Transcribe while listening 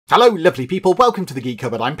Hello lovely people, welcome to the Geek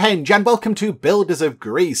Cupboard, I'm Penge, and welcome to Builders of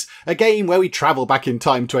Greece, a game where we travel back in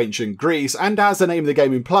time to ancient Greece, and as the name of the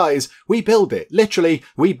game implies, we build it. Literally,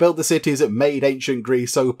 we build the cities that made ancient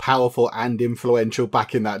Greece so powerful and influential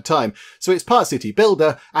back in that time. So it's part city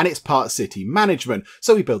builder, and it's part city management.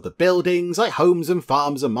 So we build the buildings, like homes and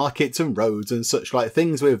farms and markets and roads and such like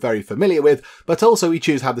things we're very familiar with, but also we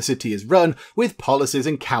choose how the city is run, with policies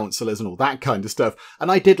and councillors and all that kind of stuff.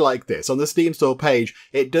 And I did like this. On the Steam store page,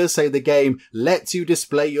 it does say the game lets you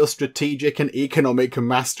display your strategic and economic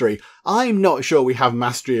mastery. I'm not sure we have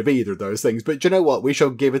mastery of either of those things, but you know what? We shall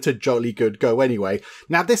give it a jolly good go anyway.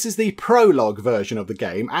 Now, this is the Prologue version of the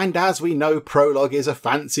game, and as we know, Prologue is a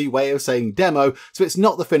fancy way of saying demo, so it's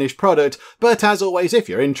not the finished product, but as always, if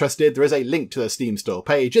you're interested, there is a link to the Steam store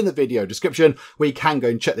page in the video description where you can go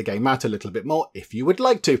and check the game out a little bit more if you would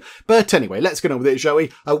like to. But anyway, let's get on with it, shall we?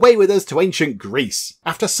 Away with us to ancient Greece.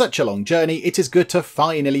 After such a long journey, it is good to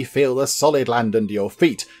finally feel the solid land under your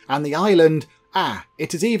feet, and the island,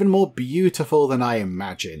 it is even more beautiful than I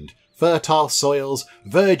imagined. Fertile soils,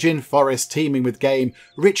 virgin forests teeming with game,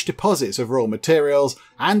 rich deposits of raw materials,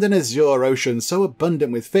 and an azure ocean so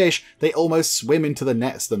abundant with fish they almost swim into the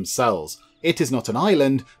nets themselves. It is not an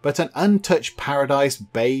island, but an untouched paradise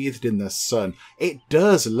bathed in the sun. It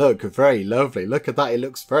does look very lovely. Look at that, it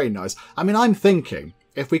looks very nice. I mean, I'm thinking,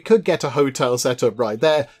 if we could get a hotel set up right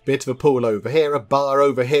there, bit of a pool over here, a bar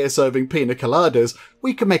over here serving pina coladas,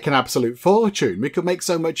 we could make an absolute fortune. We could make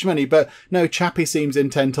so much money, but no, Chappy seems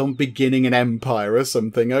intent on beginning an empire or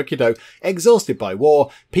something. Okie doke. Exhausted by war,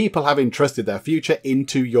 people have entrusted their future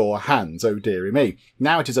into your hands. Oh dearie me.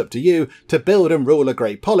 Now it is up to you to build and rule a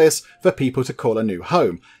great polis for people to call a new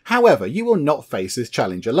home. However, you will not face this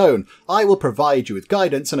challenge alone. I will provide you with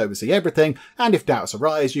guidance and oversee everything, and if doubts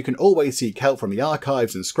arise, you can always seek help from the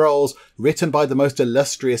archives and scrolls written by the most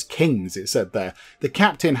illustrious kings, it said there. The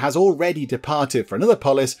captain has already departed for another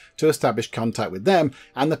polis to establish contact with them,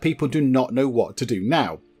 and the people do not know what to do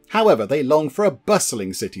now. However, they long for a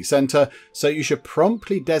bustling city centre, so you should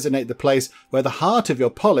promptly designate the place where the heart of your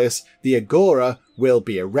polis, the agora, will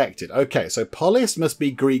be erected. Okay, so polis must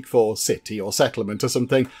be Greek for city or settlement or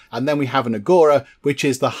something, and then we have an agora, which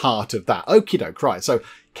is the heart of that. Okie doke, right, so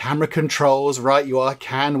camera controls, right you are.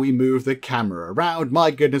 Can we move the camera around?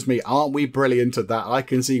 My goodness me, aren't we brilliant at that? I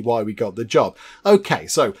can see why we got the job. Okay,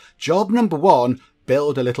 so job number one,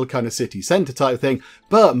 build a little kind of city centre type thing,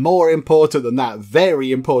 but more important than that,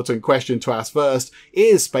 very important question to ask first,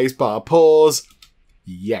 is spacebar pause?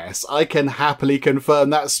 Yes, I can happily confirm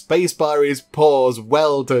that spacebar is pause.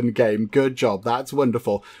 Well done game, good job, that's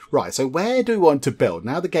wonderful. Right, so where do we want to build?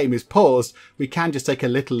 Now the game is paused, we can just take a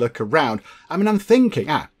little look around. I mean, I'm thinking,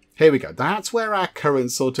 here we go. That's where our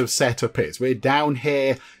current sort of setup is. We're down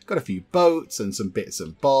here, got a few boats and some bits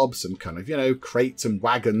and bobs, some kind of, you know, crates and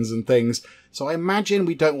wagons and things. So I imagine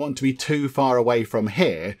we don't want to be too far away from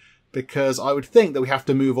here, because I would think that we have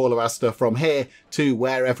to move all of our stuff from here to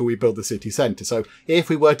wherever we build the city centre. So if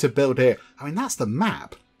we were to build here, I mean, that's the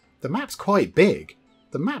map. The map's quite big.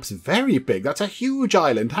 The map's very big. That's a huge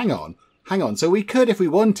island. Hang on. So we could, if we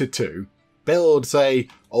wanted to, build, say,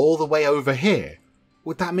 all the way over here.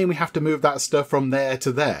 Would that mean we have to move that stuff from there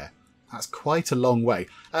to there? That's quite a long way.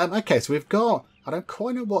 Okay, so we've got, I don't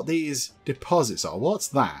quite know what these deposits are. What's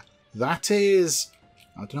that? That is,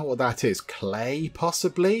 I don't know what that is. Clay,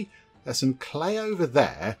 possibly? There's some clay over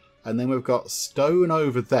there, and then we've got stone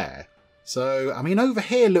over there. So, I mean, over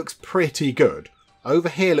here looks pretty good. Over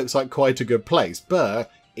here looks like quite a good place, but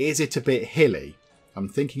is it a bit hilly? I'm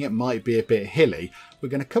thinking it might be a bit hilly. We're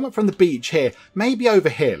going to come up from the beach here, maybe over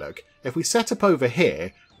here, look. If we set up over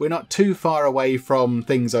here, we're not too far away from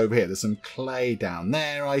things over here. There's some clay down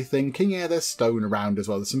there, I think. And yeah, there's stone around as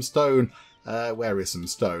well. There's some stone. Where is some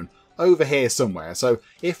stone? Over here somewhere. So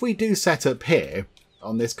if we do set up here,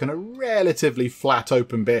 on this kind of relatively flat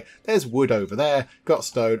open bit, there's wood over there, got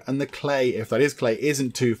stone, and the clay, if that is clay,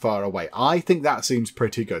 isn't too far away. I think that seems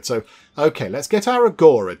pretty good. So, okay, let's get our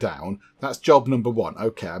agora down. That's job number one.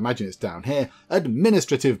 Okay, I imagine it's down here.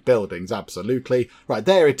 Administrative buildings, absolutely. Right,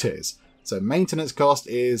 there it is. So maintenance cost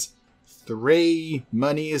is 3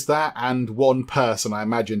 money, is that? And 1 person, I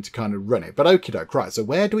imagine, to kind of run it. But okie doke, right, so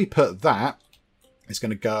where do we put that? It's going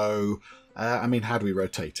to go, I mean, how do we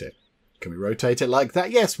rotate it? Can we rotate it like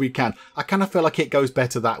that? Yes, we can. I kind of feel like it goes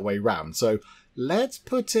better that way round. So let's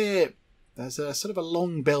put it, there's a sort of a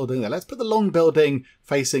long building there. Let's put the long building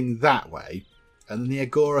facing that way. And then the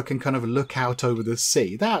agora can kind of look out over the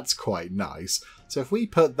sea. That's quite nice. So if we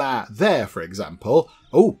put that there, for example.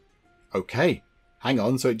 Oh, okay. hang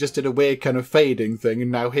on, so it just did a weird kind of fading thing,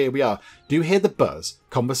 and now here we are. Do you hear the buzz?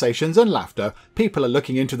 Conversations and laughter. People are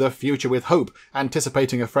looking into the future with hope,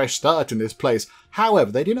 anticipating a fresh start in this place.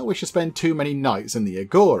 However, they do not wish to spend too many nights in the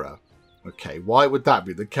Agora. Okay, why would that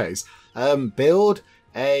be the case? Build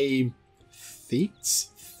a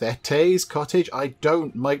Thetes cottage? I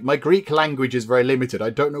don't... My Greek language is very limited.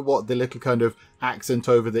 I don't know what the little kind of accent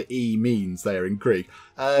over the E means there in Greek.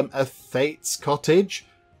 A Thetes cottage?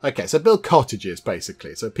 Okay, so build cottages,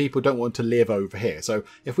 basically. So people don't want to live over here. So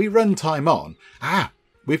if we run time on...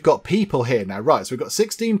 we've got people here now. Right, so we've got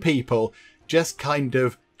 16 people just kind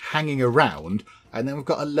of hanging around. And then we've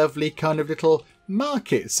got a lovely kind of little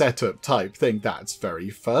market setup type thing. That's very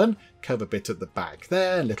fun. Cover bit at the back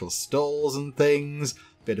there. Little stalls and things.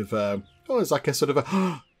 Bit of a... Oh, it's like a sort of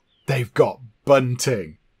a... They've got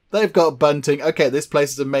bunting. They've got bunting. Okay, this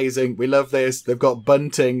place is amazing. We love this. They've got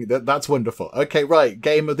bunting. That's wonderful. Okay, right.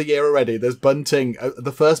 Game of the year already. There's bunting.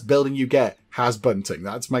 The first building you get has bunting.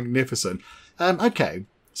 That's magnificent. Okay,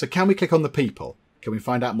 so can we click on the people? Can we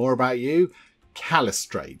find out more about you?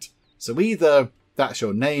 Calistrate. So either that's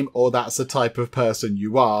your name or that's the type of person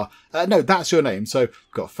you are. No, that's your name. So we've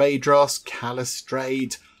got Phaedros,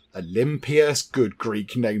 Calistrate, Olympius. Good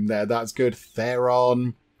Greek name there. That's good.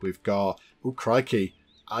 Theron. We've got... Oh, crikey.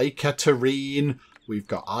 Ikaterine, we've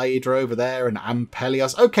got Ida over there, and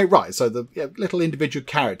Ampelios. Okay, right, so the little individual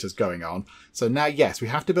characters going on. So now, yes, we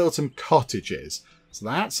have to build some cottages. So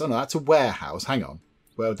that's, oh no, that's a warehouse. Hang on.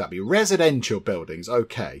 Where would that be? Residential buildings.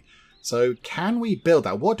 Okay. So can we build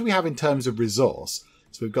that? What do we have in terms of resource?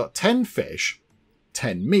 So we've got 10 fish,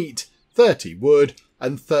 10 meat, 30 wood,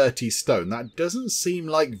 and 30 stone. That doesn't seem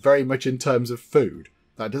like very much in terms of food.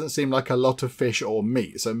 That doesn't seem like a lot of fish or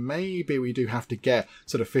meat, so maybe we do have to get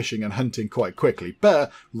sort of fishing and hunting quite quickly.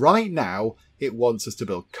 But right now, it wants us to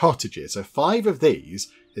build cottages. So 5 of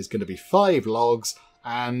these is going to be 5 logs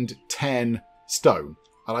and 10 stone.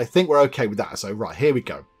 And I think we're okay with that. So right, here we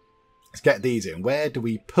go. Let's get these in. Where do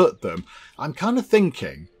we put them? I'm kind of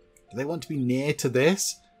thinking, do they want to be near to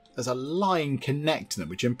this? There's a line connecting them,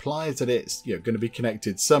 which implies that it's going to be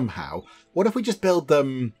connected somehow. What if we just build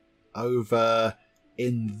them over...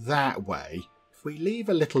 in that way? If we leave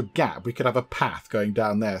a little gap, we could have a path going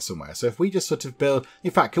down there somewhere. So if we just sort of build... In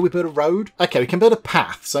fact, can we build a road? Okay, we can build a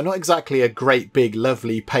path. So not exactly a great big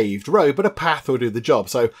lovely paved road, but a path will do the job.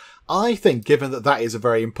 So I think, given that that is a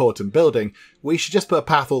very important building, we should just put a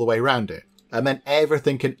path all the way around it. And then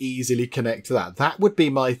everything can easily connect to that. That would be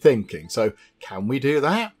my thinking. So can we do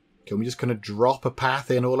that? Can we just kind of drop a path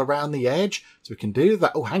in all around the edge? So we can do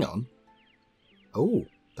that. Oh, hang on. Oh,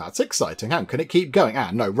 that's exciting. Hang on, can it keep going?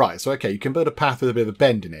 No, right. So, okay, you can build a path with a bit of a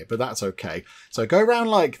bend in it, but that's okay. So go around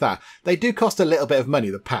like that. They do cost a little bit of money,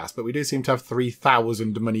 the paths, but we do seem to have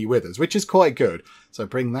 3,000 money with us, which is quite good. So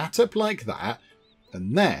bring that up like that.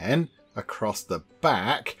 And then across the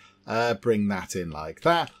back, bring that in like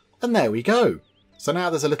that. And there we go. So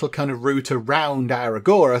now there's a little kind of route around our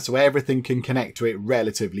Agora so everything can connect to it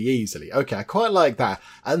relatively easily. Okay, I quite like that.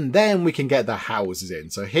 And then we can get the houses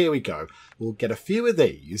in. So here we go. We'll get a few of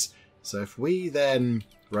these. So if we then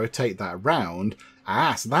rotate that around,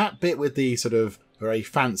 so that bit with the sort of very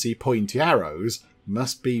fancy pointy arrows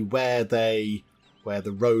must be where the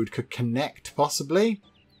road could connect possibly.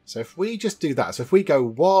 So if we just do that, so if we go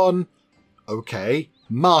 1, okay,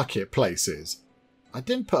 marketplaces. I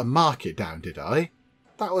didn't put a market down, did I?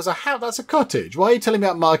 That was a house. That's a cottage. Why are you telling me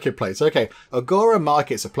about marketplace? Okay, Agora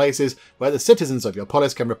markets are places where the citizens of your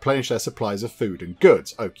polis can replenish their supplies of food and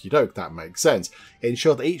goods. Okie doke, that makes sense.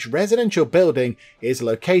 Ensure that each residential building is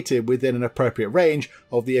located within an appropriate range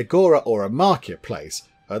of the Agora or a marketplace.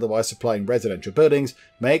 Otherwise, supplying residential buildings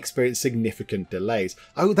may experience significant delays.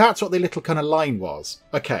 Oh, that's what the little kind of line was.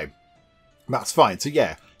 Okay, that's fine. So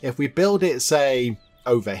yeah, if we build it, say,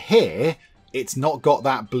 over here, it's not got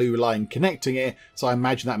that blue line connecting it, so I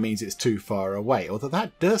imagine that means it's too far away. Although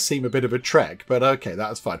that does seem a bit of a trek, but okay,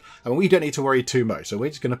 that's fine. I mean, we don't need to worry too much, so we're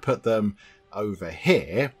just going to put them over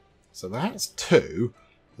here. So that's 2,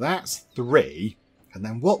 that's 3, and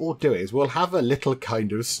then what we'll do is we'll have a little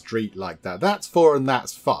kind of street like that. That's 4 and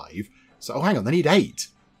that's 5. So, oh, hang on, they need 8.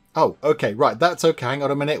 Oh, okay, right, that's okay. Hang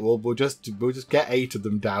on a minute. We'll just get 8 of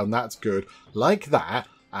them down. That's good, like that,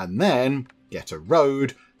 and then get a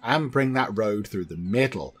road. And bring that road through the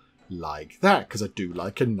middle, like that, because I do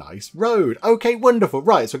like a nice road. Okay, wonderful.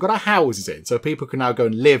 Right, so we've got our houses in, so people can now go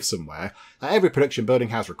and live somewhere. Every production building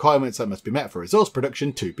has requirements that must be met for resource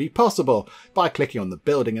production to be possible. By clicking on the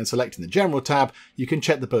building and selecting the General tab, you can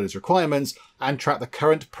check the builder's requirements and track the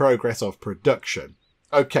current progress of production.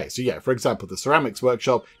 Okay, so yeah, for example, the ceramics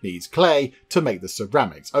workshop needs clay to make the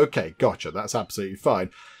ceramics. Okay, gotcha, that's absolutely fine.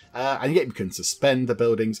 And yet you can suspend the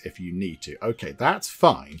buildings if you need to. Okay, that's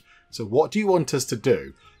fine. So what do you want us to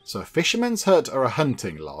do? So a fisherman's hut or a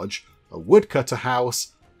hunting lodge, a woodcutter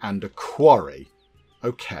house, and a quarry.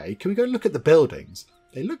 Okay, can we go look at the buildings?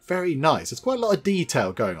 They look very nice. There's quite a lot of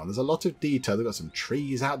detail going on. There's a lot of detail. They've got some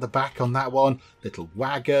trees out the back on that one. Little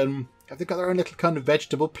wagon. Have they got their own little kind of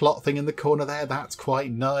vegetable plot thing in the corner there? That's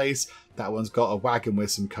quite nice. That one's got a wagon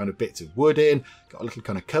with some kind of bits of wood in. Got a little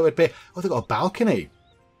kind of covered bit. Oh, they've got a balcony.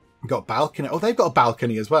 Got a balcony. Oh, they've got a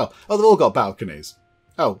balcony as well. Oh, they've all got balconies.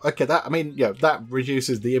 Oh, okay. That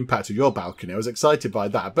reduces the impact of your balcony. I was excited by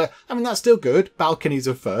that. But, I mean, that's still good. Balconies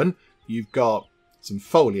are fun. You've got some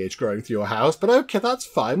foliage growing through your house. But, okay, that's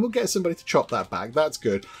fine. We'll get somebody to chop that back. That's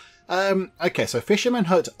good. Okay, so fisherman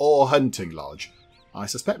hut or hunting lodge. I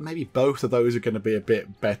suspect maybe both of those are going to be a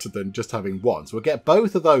bit better than just having one. So we'll get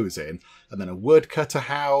both of those in. And then a woodcutter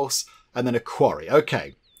house. And then a quarry.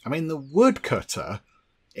 Okay. I mean, the woodcutter...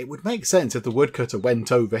 It would make sense if the woodcutter went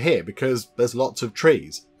over here because there's lots of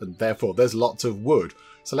trees and therefore there's lots of wood.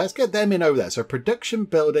 So let's get them in over there. So production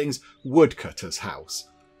buildings, woodcutter's house.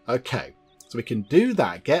 Okay, so we can do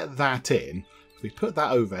that, get that in. If we put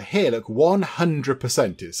that over here, look,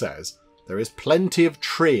 100% it says. There is plenty of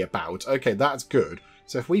tree about. Okay, that's good.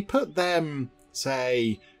 So if we put them,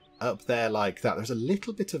 say, up there like that, there's a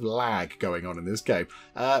little bit of lag going on in this game.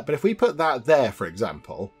 But if we put that there, for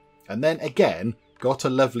example, and then again... got a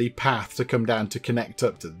lovely path to come down to connect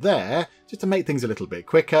up to there, just to make things a little bit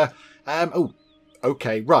quicker. Oh,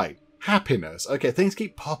 okay, right. Happiness. Okay, things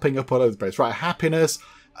keep popping up all over the place. Right, happiness.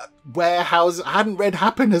 Warehouse. I hadn't read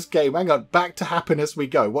happiness game. Hang on, back to happiness we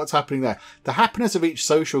go. What's happening there? The happiness of each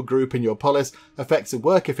social group in your polis affects the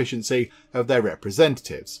work efficiency of their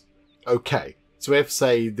representatives. Okay, so if,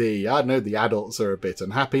 say, the adults are a bit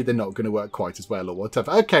unhappy, they're not going to work quite as well or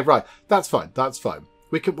whatever. Okay, right, that's fine, that's fine.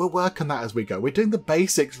 We'll work on that as we go. We're doing the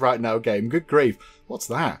basics right now, game. Good grief. What's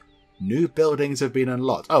that? New buildings have been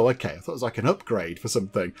unlocked. Oh, okay. I thought it was like an upgrade for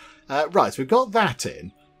something. Right, so we've got that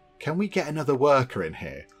in. Can we get another worker in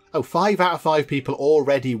here? Oh, 5 out of 5 people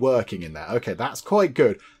already working in there. Okay, that's quite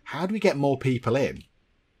good. How do we get more people in?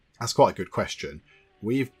 That's quite a good question.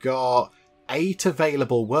 We've got 8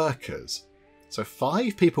 available workers. So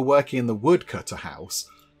 5 people working in the woodcutter house.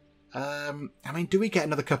 I mean, do we get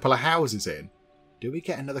another couple of houses in? Do we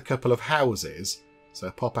get another couple of houses?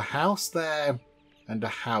 So pop a house there and a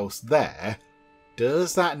house there.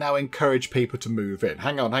 Does that now encourage people to move in?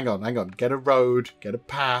 Hang on. Get a road, get a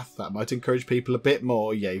path. That might encourage people a bit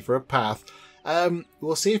more. Yay for a path.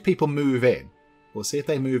 We'll see if people move in. We'll see if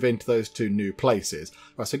they move into those 2 new places.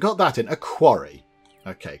 Right, so got that in. A quarry.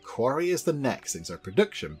 Okay, quarry is the next thing. So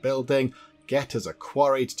production building. Get us a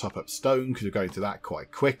quarry to top up stone because we're going through that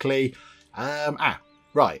quite quickly.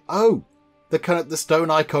 Right. Oh! The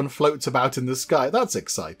stone icon floats about in the sky. That's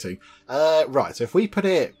exciting. Right, so if we put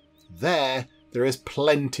it there, there is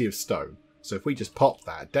plenty of stone. So if we just pop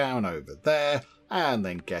that down over there and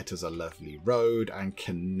then get us a lovely road and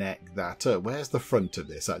connect that up. Where's the front of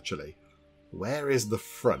this, actually? Where is the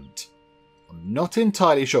front? I'm not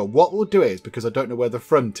entirely sure. What we'll do is, because I don't know where the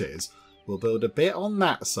front is, we'll build a bit on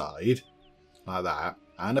that side, like that,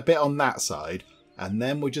 and a bit on that side. And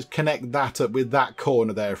then we'll just connect that up with that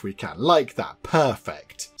corner there if we can. Like that.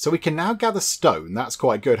 Perfect. So we can now gather stone. That's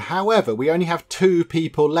quite good. However, we only have 2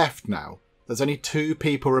 people left now. There's only 2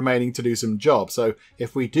 people remaining to do some jobs. So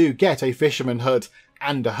if we do get a fisherman hut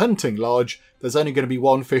and a hunting lodge, there's only going to be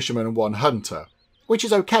 1 fisherman and 1 hunter. Which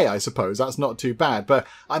is okay, I suppose. That's not too bad. But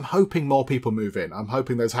I'm hoping more people move in. I'm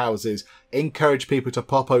hoping those houses encourage people to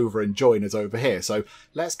pop over and join us over here. So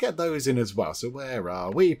let's get those in as well. So where are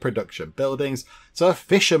we? Production buildings. So a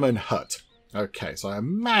fisherman hut. Okay, so I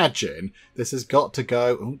imagine this has got to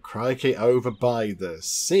go, oh crikey, over by the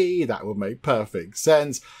sea. That would make perfect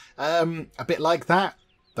sense. A bit like that.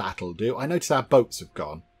 That'll do. I noticed our boats have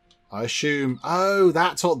gone. I assume, oh,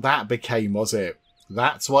 that's what that became, was it?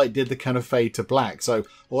 That's why it did the kind of fade to black. So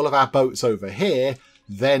all of our boats over here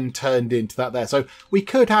then turned into that there. So we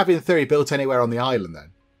could have, in theory, built anywhere on the island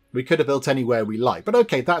then. We could have built anywhere we like. But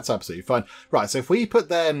okay, that's absolutely fine. Right, so if we put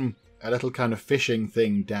then a little kind of fishing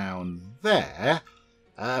thing down there.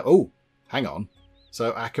 Oh, hang on.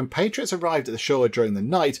 So our compatriots arrived at the shore during the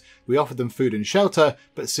night. We offered them food and shelter,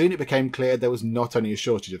 but soon it became clear there was not only a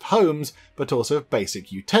shortage of homes, but also of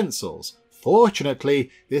basic utensils. Fortunately,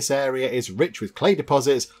 this area is rich with clay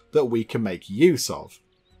deposits that we can make use of.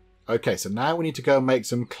 Okay, so now we need to go and make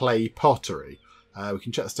some clay pottery. We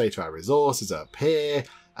can check the state of our resources up here.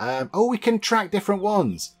 Oh, we can track different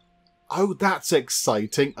ones. Oh, that's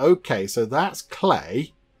exciting. Okay, so that's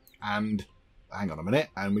clay. And hang on a minute,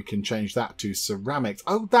 and we can change that to ceramics.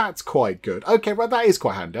 Oh, that's quite good. Okay, well, that is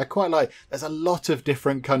quite handy. I quite like, there's a lot of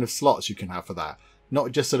different kind of slots you can have for that.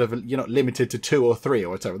 Not just sort of, you're not limited to 2 or 3 or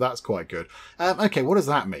whatever. That's quite good. Okay, what does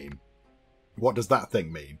that mean? What does that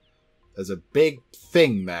thing mean? There's a big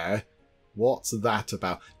thing there. What's that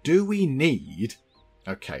about? Do we need...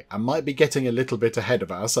 Okay, I might be getting a little bit ahead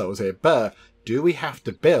of ourselves here, but do we have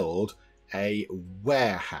to build a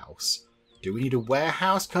warehouse? Do we need a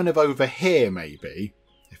warehouse kind of over here, maybe?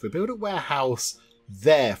 If we build a warehouse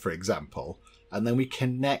there, for example, and then we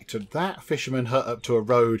connect that fisherman hut up to a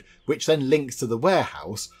road, which then links to the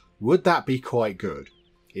warehouse, would that be quite good?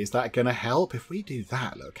 Is that going to help? If we do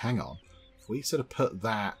that, look, hang on. If we sort of put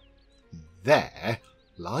that there,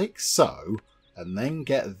 like so, and then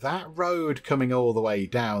get that road coming all the way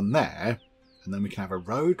down there, and then we can have a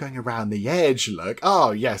road going around the edge, look.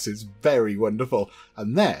 Oh, yes, it's very wonderful.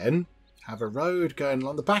 And then have a road going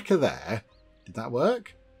along the back of there. Did that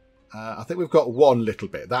work? I think we've got one little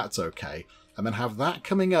bit. That's okay. And then have that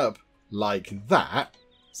coming up like that.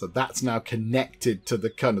 So that's now connected to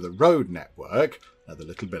the kind of the road network. Another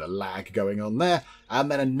little bit of lag going on there.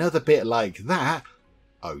 And then another bit like that.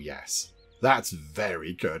 Oh, yes. That's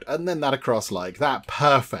very good. And then that across like that.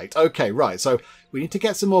 Perfect. Okay, right. So we need to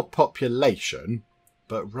get some more population.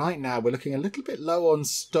 But right now we're looking a little bit low on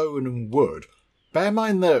stone and wood. Bear in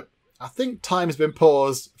mind that I think time's been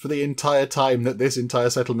paused for the entire time that this entire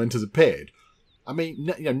settlement has appeared. I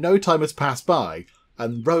mean, no time has passed by.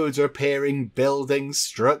 And roads are appearing, buildings,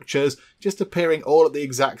 structures, just appearing all at the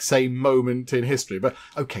exact same moment in history. But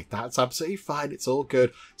okay, that's absolutely fine. It's all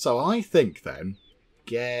good. So I think then,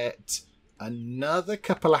 get another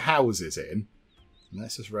couple of houses in.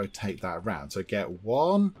 Let's just rotate that around. So get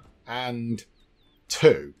 1 and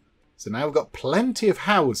 2. So now we've got plenty of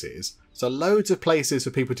houses. So loads of places for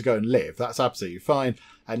people to go and live. That's absolutely fine.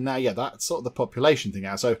 And now, yeah, that's sort of the population thing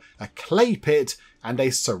now. So a clay pit and a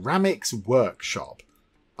ceramics workshop.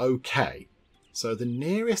 Okay. So the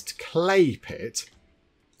nearest clay pit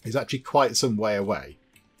is actually quite some way away.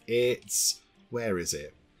 It's... where is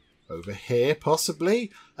it? Over here,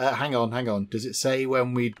 possibly? Hang on. Does it say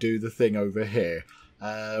when we do the thing over here?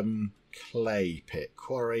 Clay pit,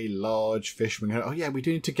 quarry, lodge, fisherman. Oh, yeah, we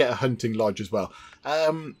do need to get a hunting lodge as well.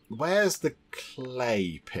 Where's the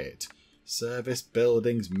clay pit? Service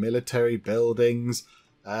buildings, military buildings.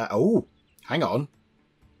 Oh, hang on.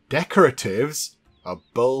 Decoratives. A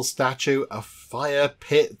bull statue, a fire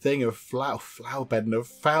pit thing, a flower bed and a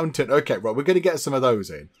fountain. Okay, right, we're going to get some of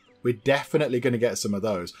those in. We're definitely going to get some of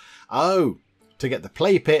those. Oh, to get the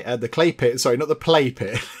clay pit, sorry, not the play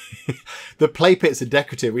pit. The play pit's a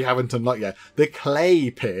decorative we haven't unlocked yet. The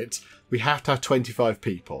clay pit, we have to have 25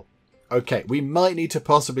 people. Okay, we might need to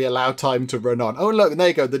possibly allow time to run on. Oh, look, there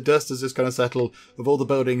you go. The dust has just kind of settled of all the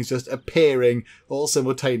buildings just appearing all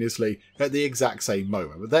simultaneously at the exact same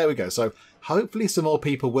moment. But there we go. So hopefully some more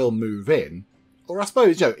people will move in. Or I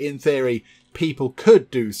suppose, in theory, people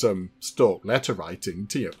could do some stalk letter writing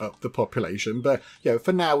to up the population. But,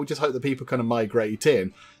 for now, we just hope that people kind of migrate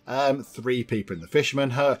in. 3 people in the fisherman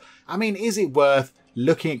hut. I mean, is it worth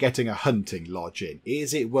looking at getting a hunting lodge in?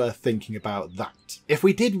 Is it worth thinking about that? If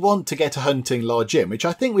we did want to get a hunting lodge in, which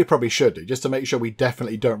I think we probably should do, just to make sure we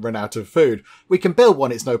definitely don't run out of food, we can build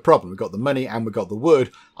one, it's no problem. We've got the money and we've got the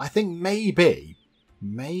wood. I think maybe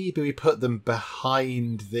we put them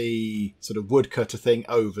behind the sort of woodcutter thing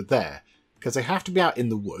over there. Because they have to be out in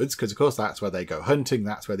the woods, because of course that's where they go hunting,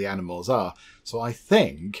 that's where the animals are. So I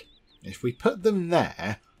think if we put them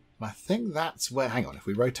there, I think that's where, hang on, if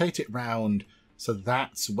we rotate it round, so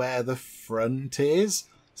that's where the front is.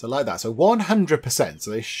 So like that, so 100%, so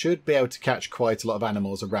they should be able to catch quite a lot of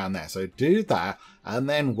animals around there. So do that, and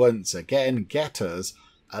then once again, get us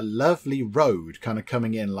a lovely road kind of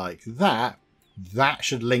coming in like that. That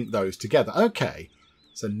should link those together. Okay,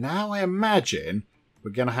 so now I imagine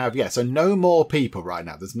we're going to have, so no more people right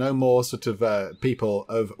now. There's no more sort of people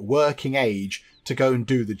of working age to go and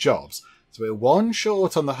do the jobs. So we're 1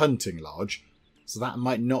 short on the hunting lodge. So that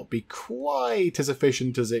might not be quite as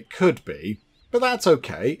efficient as it could be. But that's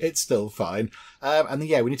okay. It's still fine. And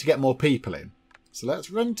then, we need to get more people in. So let's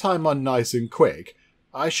run time on nice and quick.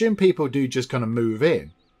 I assume people do just kind of move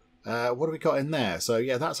in. What do we got in there? So,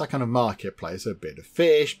 that's our kind of marketplace. A bit of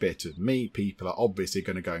fish, bit of meat. People are obviously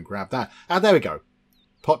going to go and grab that. And there we go.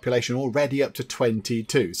 Population already up to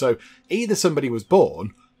 22. So either somebody was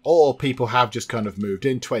born or people have just kind of moved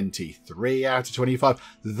in. 23 out of 25.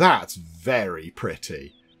 That's very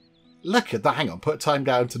pretty. Look at that. Hang on, put time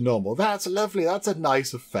down to normal. That's lovely. That's a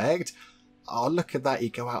nice effect. Oh, look at that.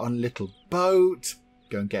 You go out on a little boat.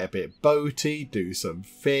 Go and get a bit boaty. Do some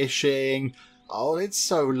fishing. Oh, it's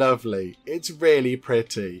so lovely. It's really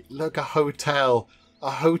pretty. Look, a hotel. A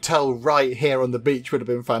hotel right here on the beach would have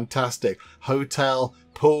been fantastic. Hotel,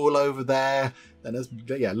 pool over there. Then there's,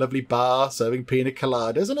 yeah, lovely bar serving pina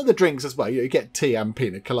coladas and other drinks as well. You get tea and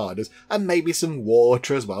pina coladas. And maybe some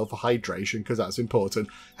water as well for hydration, because that's important.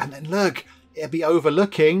 And then look, it'd be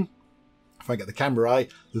overlooking, if I get the camera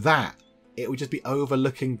right, that. It would just be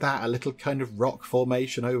overlooking that, a little kind of rock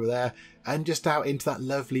formation over there. And just out into that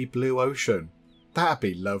lovely blue ocean. That'd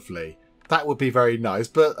be lovely. That would be very nice.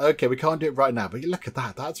 But, okay, we can't do it right now. But look at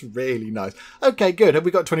that. That's really nice. Okay, good. Have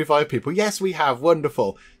we got 25 people? Yes, we have.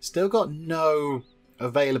 Wonderful. Still got no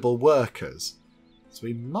available workers. So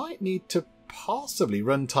we might need to possibly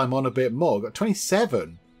run time on a bit more. We've got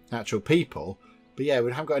 27 actual people. But, yeah,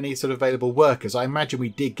 we haven't got any sort of available workers. I imagine we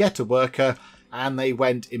did get a worker and they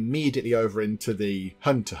went immediately over into the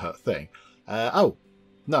hunter hut thing. Oh,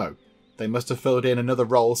 no. They must have filled in another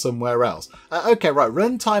role somewhere else. Okay, right,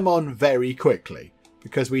 run time on very quickly,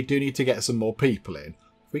 because we do need to get some more people in.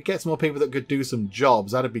 If we get some more people that could do some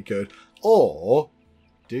jobs, that'd be good. Or,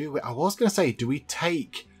 do we, I was going to say, do we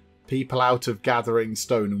take people out of gathering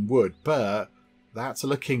stone and wood? But that's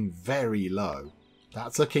looking very low.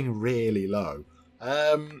 That's looking really low.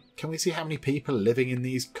 Can we see how many people are living in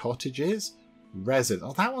these cottages? Residents.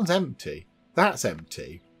 Oh, that one's empty. That's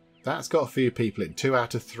empty. That's got a few people in. 2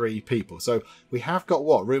 out of 3 people. So we have got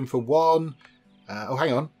what? Room for 1. Oh,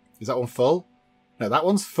 hang on. Is that one full? No, that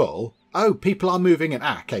one's full. Oh, people are moving in.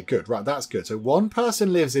 Ah, okay, good. Right, that's good. So 1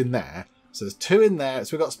 person lives in there. So there's 2 in there.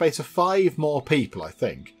 So we've got space for 5 more people, I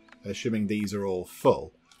think. Assuming these are all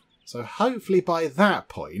full. So hopefully by that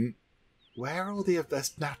point, where are all the...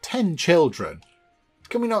 There's now 10 children.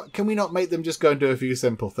 Can we not make them just go and do a few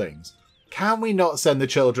simple things? Can we not send the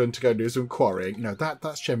children to go do some quarrying? No,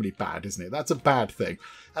 that's generally bad, isn't it? That's a bad thing.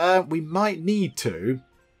 We might need to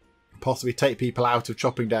possibly take people out of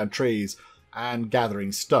chopping down trees and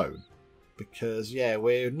gathering stone. Because, yeah,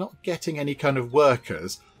 we're not getting any kind of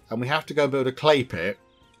workers. And we have to go build a clay pit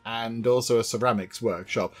and also a ceramics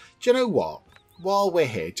workshop. Do you know what? While we're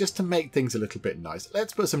here, just to make things a little bit nice,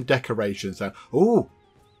 let's put some decorations down. Ooh,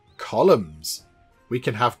 columns. We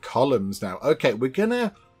can have columns now. Okay, we're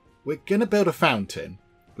gonna build a fountain.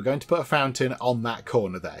 We're going to put a fountain on that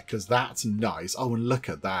corner there, because that's nice. Oh, and look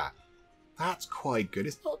at that. That's quite good.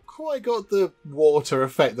 It's not quite got the water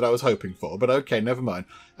effect that I was hoping for, but okay, never mind.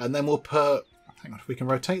 And then we'll put... Hang on, if we can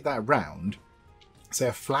rotate that round. Say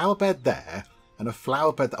a flower bed there, and a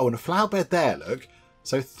flower bed... Oh, and a flower bed there, look.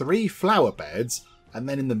 So 3 flower beds, and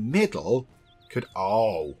then in the middle could...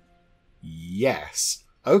 Oh, yes.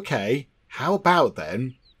 Okay, how about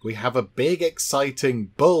then... We have a big,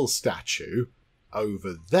 exciting bull statue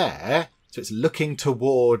over there. So it's looking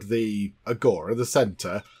toward the agora, the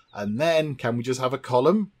centre. And then, can we just have a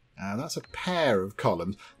column? And that's a pair of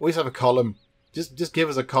columns. Always have a column. Just give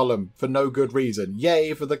us a column for no good reason.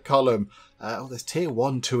 Yay for the column. Oh, there's tier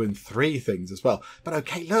 1, 2 and 3 things as well. But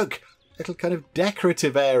okay, look. Little kind of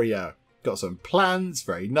decorative area. Got some plants,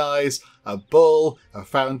 very nice. A bull, a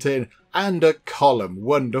fountain, and a column.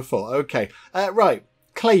 Wonderful. Okay, right.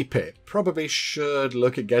 Clay pit. Probably should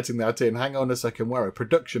look at getting that in. Hang on a second. Where are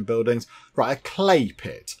production buildings? Right, a clay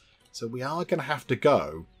pit. So we are going to have to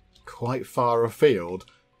go quite far afield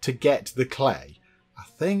to get the clay. I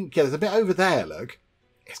think, yeah, there's a bit over there, look.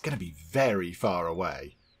 It's going to be very far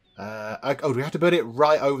away. Oh, do we have to build it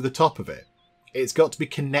right over the top of it? It's got to be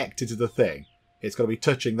connected to the thing. It's got to be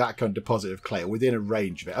touching that kind of deposit of clay, or within a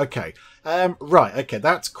range of it. Okay, right, okay,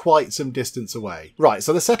 that's quite some distance away. Right,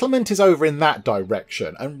 so the settlement is over in that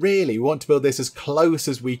direction, and really we want to build this as close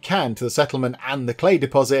as we can to the settlement and the clay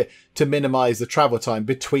deposit to minimise the travel time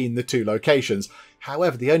between the 2 locations.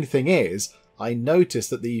 However, the only thing is, I noticed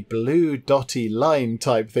that the blue dotty line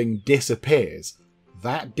type thing disappears.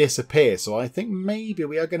 That disappears, so I think maybe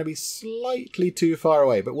we are going to be slightly too far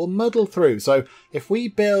away, but we'll muddle through. So if we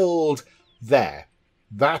build... There.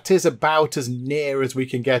 That is about as near as we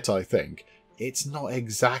can get, I think. It's not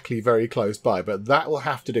exactly very close by, but that will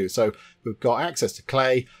have to do. So we've got access to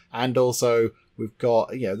clay, and also we've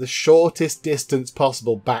got, you know, the shortest distance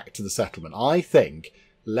possible back to the settlement. I think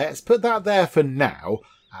let's put that there for now.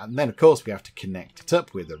 And then, of course, we have to connect it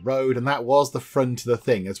up with the road, and that was the front of the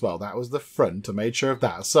thing as well. That was the front. I made sure of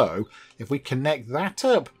that. So if we connect that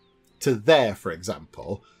up to there, for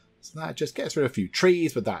example... So that just gets rid of a few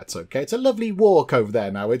trees, but that's okay. It's a lovely walk over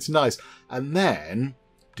there now. It's nice. And then,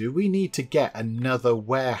 do we need to get another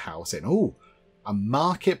warehouse in? Ooh, a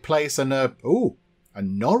marketplace and a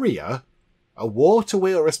noria? A water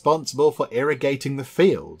wheel responsible for irrigating the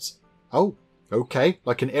fields. Oh, okay.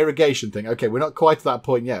 Like an irrigation thing. Okay, we're not quite at that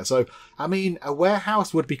point yet. So, I mean, a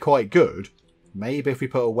warehouse would be quite good. Maybe if we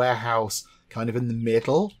put a warehouse kind of in the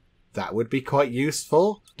middle, that would be quite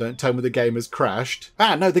useful. Don't tell me the game has crashed.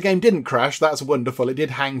 Ah, no, the game didn't crash. That's wonderful. It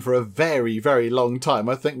did hang for a very, very long time.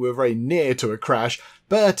 I think we were very near to a crash,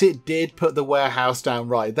 but it did put the warehouse down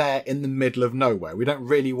right there in the middle of nowhere. We don't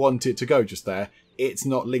really want it to go just there. It's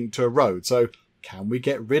not linked to a road. So can we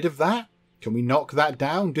get rid of that? Can we knock that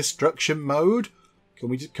down? Destruction mode? Can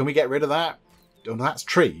we get rid of that? Oh, that's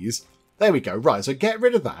trees. There we go. Right, so get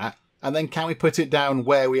rid of that. And then can we put it down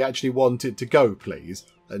where we actually want it to go, please?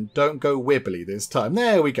 And don't go wibbly this time.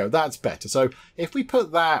 There we go. That's better. So if we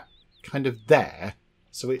put that kind of there,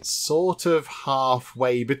 so it's sort of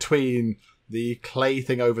halfway between the clay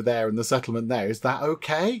thing over there and the settlement there. Is that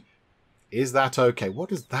okay? Is that okay? What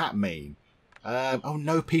does that mean? Oh,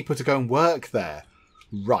 no people to go and work there.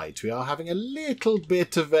 Right, we are having a little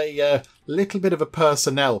bit of a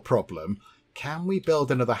personnel problem. Can we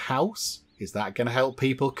build another house? Is that going to help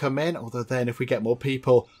people come in? Although then if we get more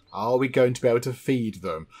people, are we going to be able to feed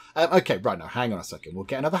them? Okay, right now, hang on a second. We'll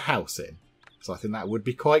get another house in. So I think that would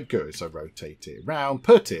be quite good. So rotate it around,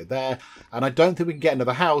 put it there. And I don't think we can get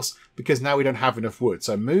another house because now we don't have enough wood.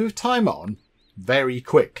 So move time on very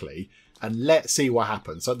quickly and let's see what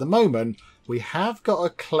happens. So at the moment, we have got a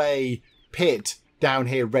clay pit down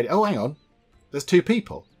here ready. Oh, hang on. There's two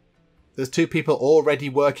people. There's two people already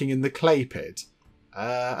working in the clay pit.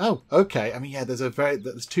 Oh, okay. I mean, yeah,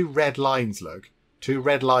 there's two red lines, look. Two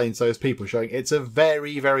red lines, those people showing it's a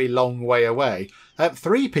very, very long way away.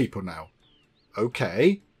 3 people now.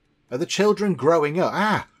 Okay. Are the children growing up?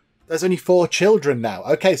 Ah, there's only 4 children now.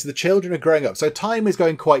 Okay, so the children are growing up. So time is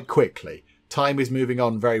going quite quickly. Time is moving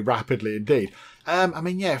on very rapidly indeed. I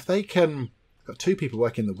mean, yeah, if they can... Got 2 people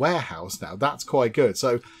working in the warehouse now. That's quite good.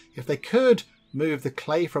 So if they could move the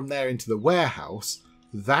clay from there into the warehouse,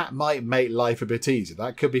 that might make life a bit easier.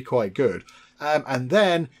 That could be quite good. And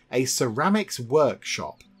then a ceramics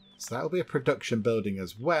workshop. So that'll be a production building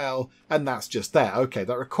as well. And that's just there. Okay,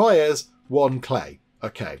 that requires 1 clay.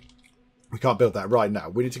 Okay, we can't build that right now.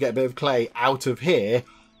 We need to get a bit of clay out of here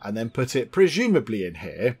and then put it presumably in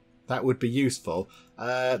here. That would be useful.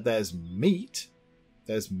 There's meat.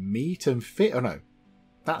 There's meat and fish. Oh, no.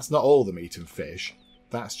 That's not all the meat and fish.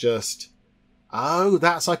 That's just... Oh,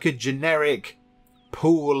 that's like a generic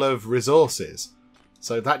pool of resources.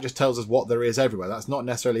 So that just tells us what there is everywhere. That's not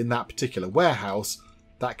necessarily in that particular warehouse.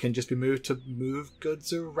 That can just be moved to move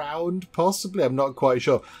goods around, possibly. I'm not quite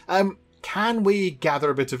sure. Can we gather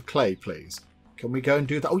a bit of clay, please? Can we go and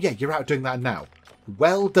do that? Oh, yeah, you're out doing that now.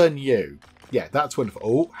 Well done, you. Yeah, that's wonderful.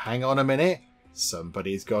 Oh, hang on a minute.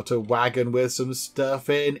 Somebody's got a wagon with some stuff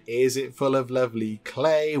in. Is it full of lovely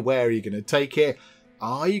clay? Where are you going to take it?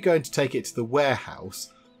 Are you going to take it to the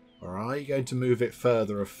warehouse? Or are you going to move it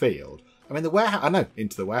further afield? I mean, the warehouse... I know,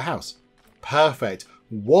 into the warehouse. Perfect.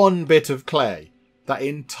 1 bit of clay. That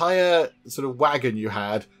entire sort of wagon you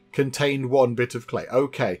had contained 1 bit of clay.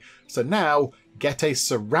 Okay, so now get a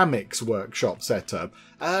ceramics workshop set up.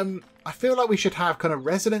 I feel like we should have kind of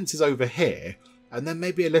residences over here and then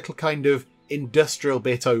maybe a little kind of industrial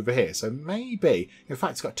bit over here. So maybe, in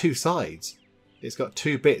fact, it's got 2 sides. It's got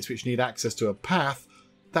 2 bits which need access to a path.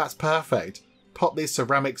 That's perfect. Pop this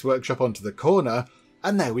ceramics workshop onto the corner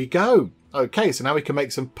and there we go. Okay, so now we can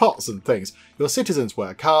make some pots and things. Your citizens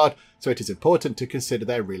work hard, so it is important to consider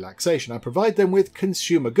their relaxation and provide them with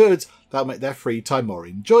consumer goods that will make their free time more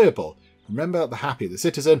enjoyable. Remember that the happier the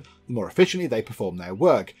citizen, the more efficiently they perform their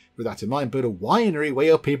work. With that in mind, build a winery where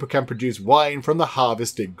your people can produce wine from the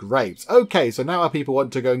harvested grapes. Okay, so now our people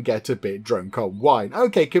want to go and get a bit drunk on wine.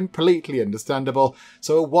 Okay, completely understandable.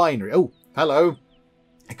 So a winery. Oh, hello.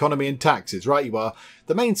 Economy and taxes, right you are.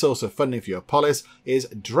 The main source of funding for your polis is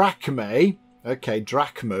drachmae. Okay,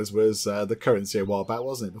 drachmas was the currency a while back,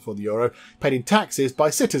 wasn't it, before the euro? Paid in taxes by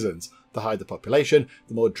citizens. The higher the population,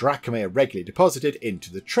 the more drachmae are regularly deposited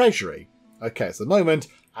into the treasury. Okay, so at the moment,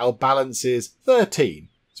 our balance is 13.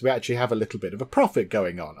 So we actually have a little bit of a profit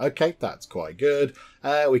going on. Okay, that's quite good.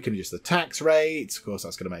 We can adjust the tax rates. Of course,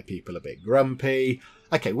 that's going to make people a bit grumpy.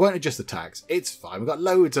 Okay, we won't adjust the tax. It's fine. We've got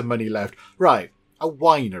loads of money left. Right. A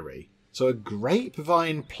winery. So a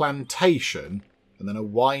grapevine plantation and then a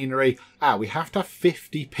winery. We have to have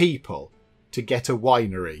 50 people to get a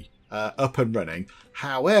winery up and running.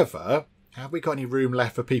 However, have we got any room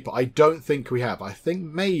left for people? I don't think we have. I think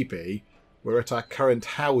maybe we're at our current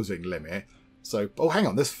housing limit. So, oh, hang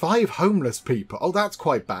on. There's 5 homeless people. Oh, that's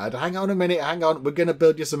quite bad. Hang on a minute. Hang on. We're going to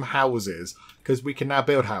build you some houses because we can now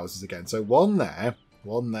build houses again. So 1 there,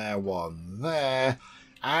 1 there, 1 there.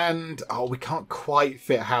 And, oh, we can't quite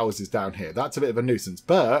fit houses down here. That's a bit of a nuisance.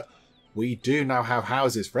 But we do now have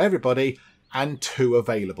houses for everybody and 2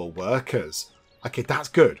 available workers. Okay, that's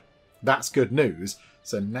good. That's good news.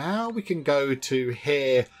 So now we can go to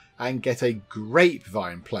here and get a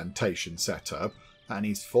grapevine plantation set up. That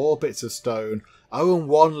needs 4 bits of stone. Oh, and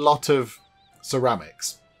 1 lot of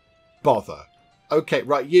ceramics. Bother. Okay,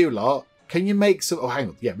 right, you lot. Can you make some... Oh, hang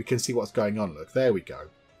on. Yeah, we can see what's going on. Look, there we go.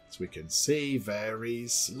 So we can see very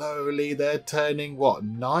slowly they're turning, what,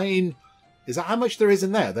 9? Is that how much there is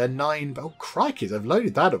in there? They're 9... Oh, crikey, they've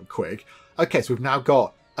loaded that up quick. Okay, so we've now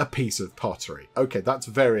got a piece of pottery. Okay, that's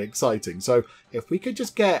very exciting. So if we could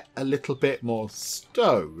just get a little bit more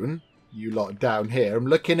stone, you lot down here. I'm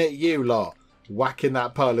looking at you lot. Whacking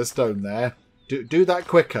that pile of stone there. Do that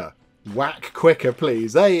quicker. Whack quicker,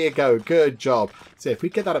 please. There you go. Good job. So if we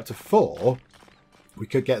get that up to 4, we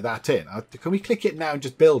could get that in. Can we click it now and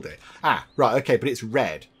just build it? Ah, right. Okay, but it's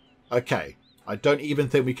red. Okay. I don't even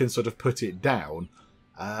think we can sort of put it down.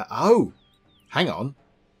 Oh, hang on.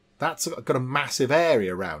 That's got a massive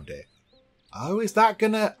area around it. Oh, is that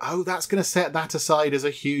gonna... Oh, that's gonna set that aside as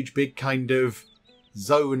a huge, big kind of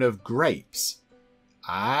zone of grapes.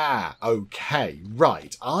 Ah, okay.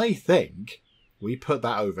 Right. I think we put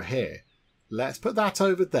that over here. Let's put that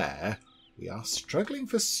over there. We are struggling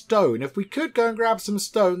for stone. If we could go and grab some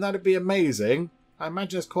stone, that'd be amazing. I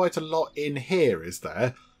imagine there's quite a lot in here, is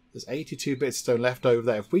there? There's 82 bits of stone left over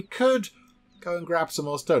there. If we could go and grab some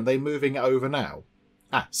more stone. Are they moving it over now?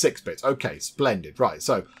 Ah, 6 bits. Okay, splendid. Right,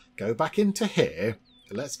 so go back into here.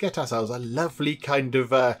 Let's get ourselves a lovely kind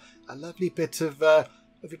of, a lovely bit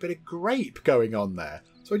of grape going on there.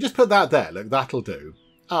 So we just put that there. Look, that'll do.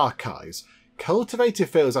 Archives. Cultivated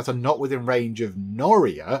fields that are not within range of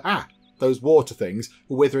Noria. Ah, those water things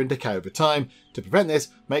will wither and decay over time. To prevent this,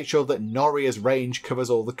 make sure that Noria's range covers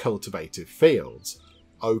all the cultivated fields.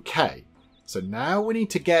 Okay, so now we need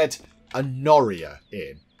to get a Noria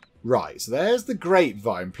in. Right, so there's the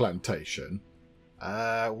grapevine plantation.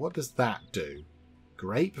 What does that do?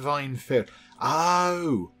 Grapevine field.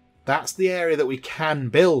 Oh, that's the area that we can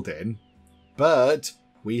build in, but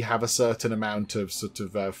we have a certain amount of sort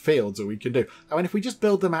of fields that we can do. I mean, if we just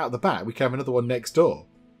build them out the back, we can have another one next door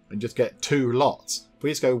and just get 2 lots. If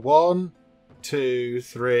we just go 1, 2,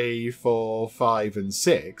 3, 4, 5, and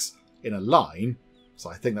 6 in a line. So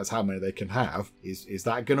I think that's how many they can have. Is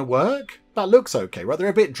that going to work? That looks okay, right? They're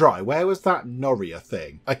a bit dry. Where was that Noria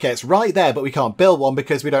thing? Okay, it's right there, but we can't build one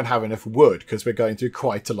because we don't have enough wood because we're going through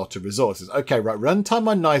quite a lot of resources. Okay, right, runtime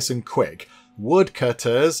on nice and quick.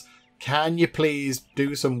 Woodcutters, can you please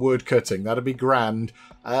do some wood cutting? That'd be grand.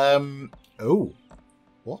 Oh,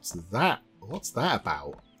 what's that? What's that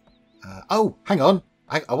about? Oh, hang on.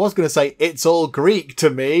 I was going to say it's all Greek to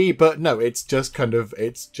me, but no, it's just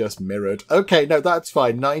it's just mirrored. Okay, no, that's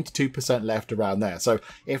fine. 92% left around there. So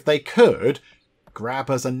if they could grab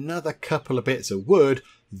us another couple of bits of wood,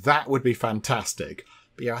 that would be fantastic.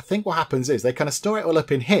 But yeah, I think what happens is they kind of store it all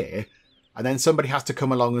up in here, and then somebody has to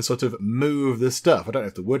come along and sort of move the stuff. I don't know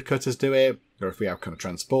if the woodcutters do it, or if we have kind of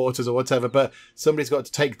transporters or whatever, but somebody's got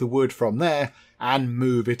to take the wood from there and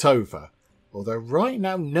move it over. Although right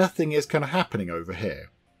now nothing is kind of happening over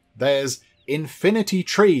here. There's infinity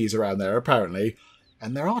trees around there apparently.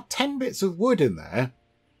 And there are 10 bits of wood in there.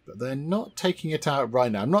 But they're not taking it out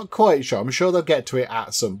right now. I'm not quite sure. I'm sure they'll get to it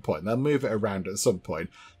at some point. They'll move it around at some point.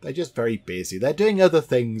 They're just very busy. They're doing other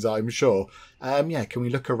things, I'm sure. Yeah, can we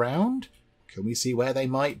look around? Can we see where they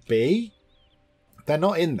might be? They're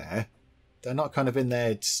not in there. They're not kind of in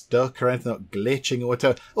there stuck or anything, not glitching or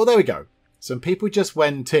whatever. Oh, there we go. Some people just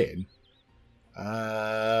went in.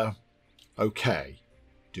 Okay.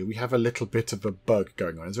 Do we have a little bit of a bug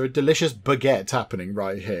going on? Is there a delicious baguette happening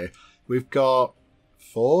right here? We've got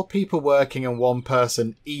 4 people working and 1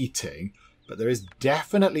 person eating, but there is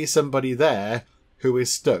definitely somebody there who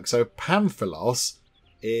is stuck. So Pamphilos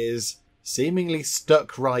is seemingly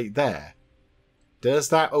stuck right there. Does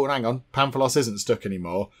that... Oh, hang on. Pamphilos isn't stuck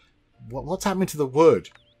anymore. What's happening to the wood?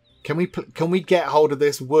 Can we get hold of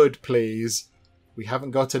this wood, please? We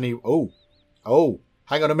haven't got any... Oh,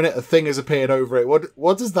 hang on a minute. A thing has appeared over it.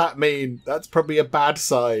 What does that mean? That's probably a bad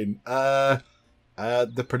sign.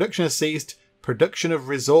 The production has ceased. Production of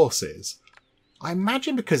resources. I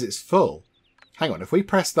imagine because it's full. Hang on. If we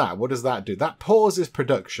press that, what does that do? That pauses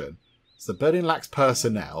production. So the building lacks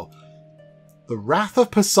personnel. The Wrath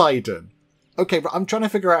of Poseidon. Okay, I'm trying to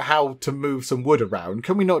figure out how to move some wood around.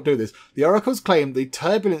 Can we not do this? The oracles claim the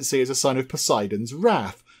turbulent sea is a sign of Poseidon's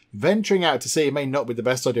wrath. Venturing out to sea may not be the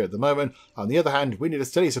best idea at the moment. On the other hand, we need a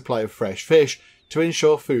steady supply of fresh fish to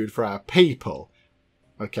ensure food for our people.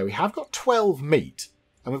 Okay, we have got 12 meat,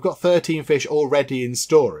 and we've got 13 fish already in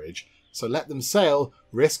storage. So let them sail,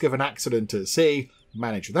 risk of an accident at sea,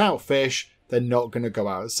 manage without fish, they're not going to go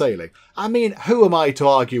out sailing. I mean, who am I to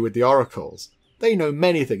argue with the oracles? They know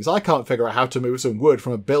many things. I can't figure out how to move some wood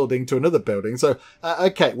from a building to another building. So,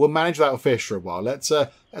 okay, we'll manage without fish for a while. Let's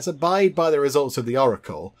abide by the results of the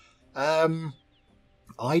Oracle.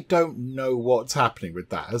 I don't know what's happening with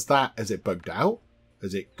that. Has it bugged out?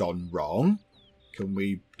 Has it gone wrong? Do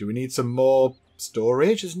we need some more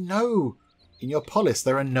storage? There's no, in your Polis,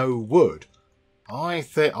 there are no wood. I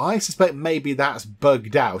suspect maybe that's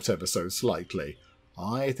bugged out ever so slightly.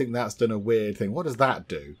 I think that's done a weird thing. What does that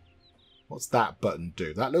do? What's that button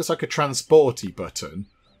do? That looks like a transporty button.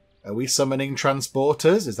 Are we summoning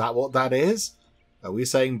transporters? Is that what that is? Are we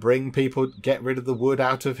saying bring people, get rid of the wood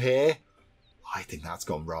out of here? I think that's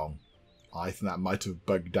gone wrong. I think that might have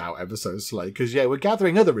bugged out ever so slightly. Because, yeah, we're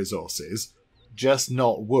gathering other resources, just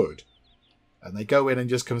not wood. And they go in and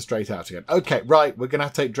just come straight out again. Okay, right, we're going to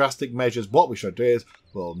have to take drastic measures. What we should do is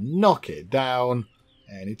we'll knock it down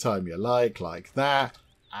anytime you like that.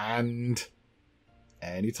 And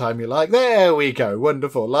anytime you like. There we go.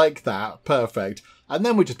 Wonderful. Like that. Perfect. And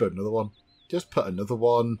then we just put another one. Just put another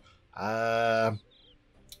one.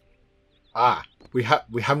 We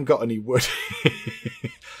haven't got any wood.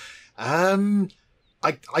 I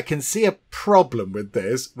can see a problem with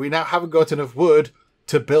this. We now haven't got enough wood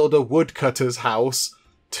to build a woodcutter's house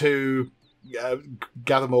to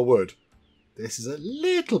gather more wood. This is a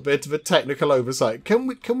little bit of a technical oversight. Can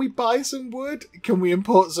we buy some wood? Can we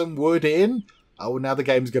import some wood in? Oh, now the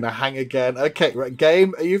game's going to hang again. Okay, right,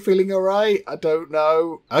 game, are you feeling all right? I don't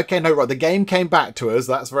know. Okay, no, right, the game came back to us.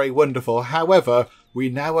 That's very wonderful. However, we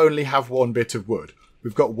now only have one bit of wood.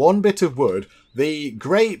 We've got one bit of wood. The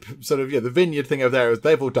grape, the vineyard thing over there,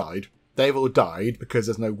 they've all died. They've all died because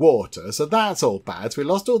there's no water. So that's all bad. So we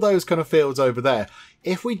lost all those kind of fields over there.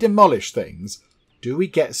 If we demolish things, do we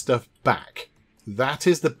get stuff back? That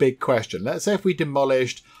is the big question. Let's say if we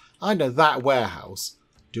demolished, I know, that warehouse.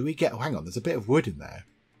 Do we get... Oh, hang on, there's a bit of wood in there.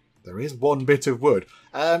 There is one bit of wood.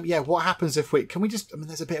 Yeah, what happens if we... Can we just... I mean,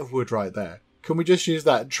 there's a bit of wood right there. Can we just use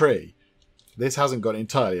that tree? This hasn't gone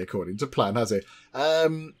entirely according to plan, has it?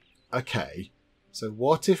 Okay. So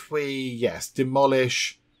what if we, yes,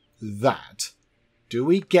 demolish that? Do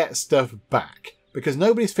we get stuff back? Because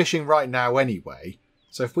nobody's fishing right now anyway.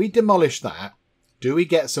 So if we demolish that, do we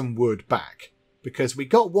get some wood back? Because we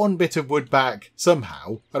got one bit of wood back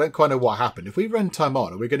somehow. I don't quite know what happened. If we run time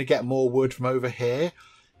on, are we going to get more wood from over here?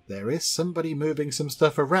 There is somebody moving some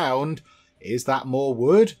stuff around. Is that more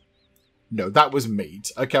wood? No, that was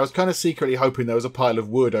meat. Okay, I was kind of secretly hoping there was a pile of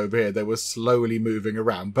wood over here that was slowly moving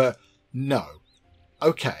around, but no.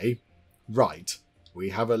 Okay, right.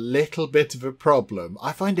 We have a little bit of a problem.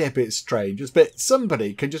 I find it a bit strange. But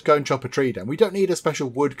somebody can just go and chop a tree down. We don't need a special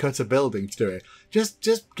woodcutter building to do it.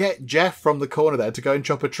 Just get Jeff from the corner there to go and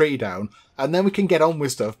chop a tree down, and then we can get on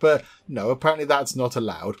with stuff. But no, apparently that's not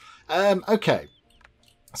allowed. Okay,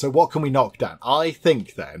 so what can we knock down? I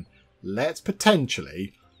think then, let's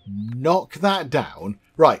potentially knock that down.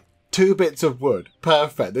 Right, 2 bits of wood.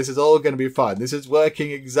 Perfect. This is all going to be fine. This is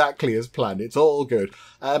working exactly as planned. It's all good.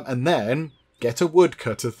 And then... get a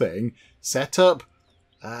woodcutter thing, set up,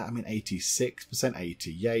 86%,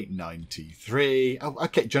 88, 93. Oh,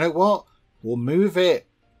 okay, do you know what? We'll move it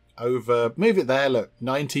over, move it there, look,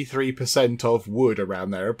 93% of wood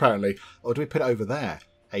around there, apparently. Or do we put it over there?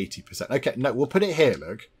 80%. Okay, no, we'll put it here,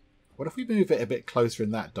 look. What if we move it a bit closer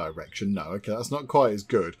in that direction? No, okay, that's not quite as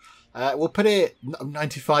good. We'll put it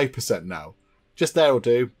 95% now. Just there will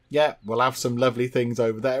do. Yeah, we'll have some lovely things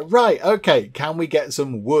over there. Right, okay. Can we get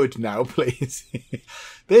some wood now, please?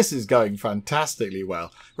 This is going fantastically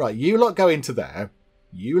well. Right, you lot go into there.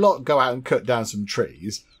 You lot go out and cut down some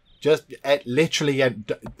trees. Just literally,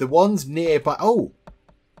 the ones nearby. Oh,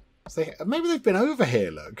 maybe they've been over here,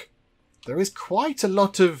 look. There is quite a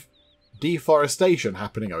lot of deforestation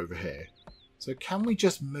happening over here. So can we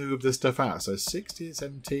just move the stuff out? So 60,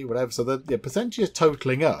 70, whatever. So the percentage is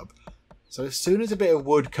totaling up. So as soon as a bit of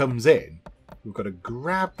wood comes in, we've got to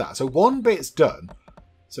grab that. So one bit's done.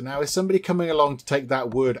 So now is somebody coming along to take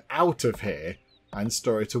that wood out of here and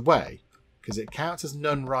store it away? Because it counts as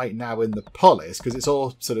none right now in the Polis, because it's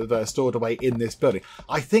all sort of stored away in this building.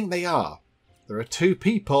 I think they are. There are 2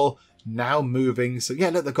 people now moving. So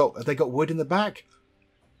yeah, look, have they got wood in the back?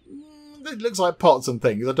 It looks like pots and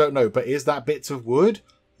things. I don't know. But is that bits of wood?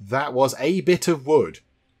 That was a bit of wood.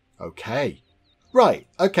 Okay. Right,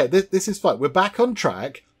 okay, this is fine. We're back on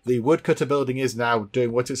track. The woodcutter building is now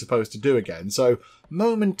doing what it's supposed to do again. So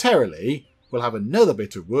momentarily, we'll have another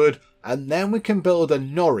bit of wood, and then we can build a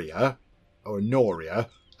noria, or a noria,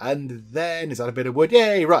 and then, is that a bit of wood?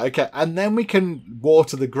 Yay, right, okay. And then we can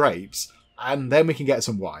water the grapes, and then we can get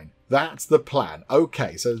some wine. That's the plan.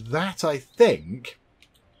 Okay, so that, I think,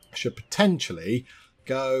 should potentially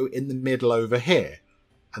go in the middle over here.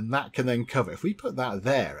 And that can then cover, if we put that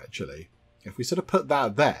there actually, if we sort of put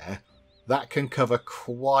that there, that can cover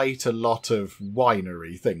quite a lot of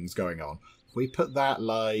winery things going on. If we put that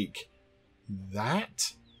like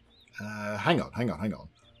that, hang on.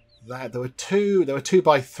 That there were two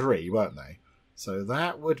by three, weren't they? So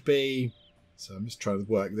that would be, so I'm just trying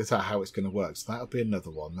to work this out how it's going to work. So that would be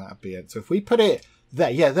another one. That would be it. So if we put it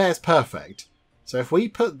there, yeah, there's perfect. So if we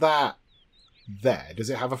put that there, does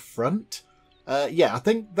it have a front? Yeah, I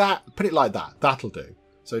think that, put it like that. That'll do.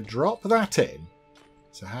 So drop that in.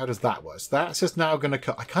 So how does that work? So that's just now going to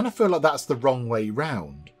cut. I kind of feel like that's the wrong way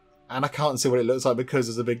round. And I can't see what it looks like because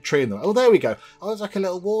there's a big tree in the way. Oh, there we go. Oh, it's like a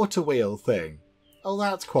little water wheel thing. Oh,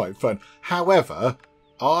 that's quite fun. However,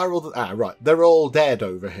 are all the... right. They're all dead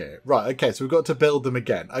over here. Right, okay, so we've got to build them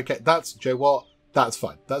again. Okay, that's... Do you know what? That's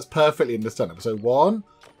fine. That's perfectly understandable. So 1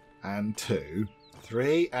 and 2,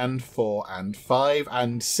 3 and 4 and 5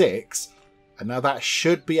 and 6... And now that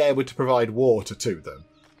should be able to provide water to them.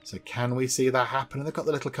 So can we see that happen? And they've got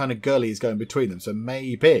the little kind of gullies going between them. So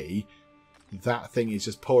maybe that thing is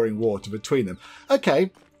just pouring water between them.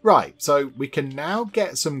 Okay, right. So we can now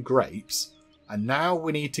get some grapes. And now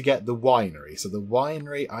we need to get the winery. So the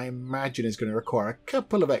winery, I imagine, is going to require a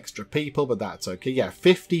couple of extra people. But that's okay. Yeah,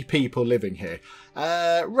 50 people living here.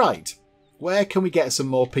 Right. Where can we get some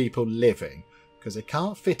more people living? Because they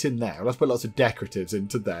can't fit in there. Let's put lots of decoratives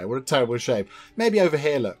into there. What a terrible shame. Maybe over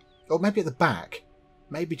here, look. Or maybe at the back.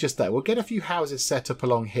 Maybe just there. We'll get a few houses set up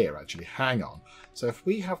along here, actually. Hang on. So if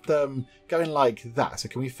we have them going like that, so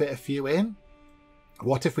can we fit a few in?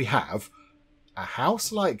 What if we have a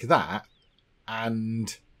house like that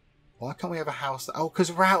and... Why can't we have a house... Oh,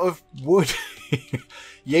 because we're out of wood.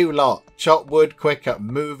 You lot. Chop wood quicker.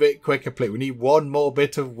 Move it quicker, please. We need one more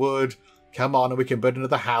bit of wood. Come on, and we can build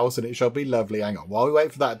another house, and it shall be lovely. Hang on, while we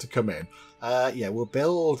wait for that to come in. Yeah, we'll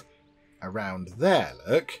build around there,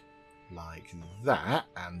 look. Like that,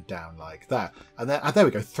 and down like that. And then, there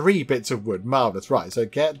we go, 3 bits of wood. Marvellous. Right, so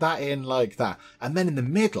get that in like that. And then in the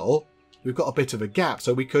middle, we've got a bit of a gap,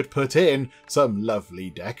 so we could put in some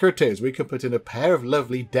lovely decoratives. We could put in a pair of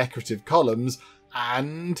lovely decorative columns,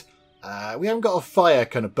 and we haven't got a fire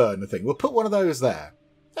kind of burner thing. We'll put one of those there.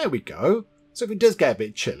 There we go. So if it does get a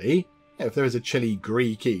bit chilly... If there is a chilly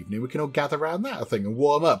Greek evening, we can all gather around that thing and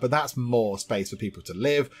warm up. But that's more space for people to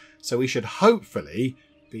live. So we should hopefully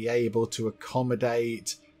be able to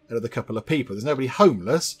accommodate another couple of people. There's nobody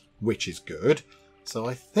homeless, which is good. So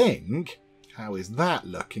I think, how is that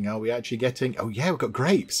looking? Are we actually getting... Oh yeah, we've got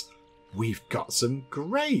grapes. We've got some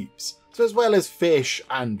grapes. So as well as fish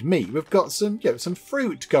and meat, we've got some, some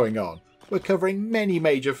fruit going on. We're covering many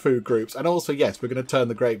major food groups. And also, yes, we're going to turn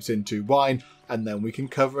the grapes into wine. And then we can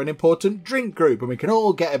cover an important drink group. And we can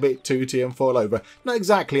all get a bit tooty and fall over. Not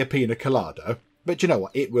exactly a pina colada. But you know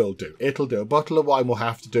what? It will do. It'll do. A bottle of wine will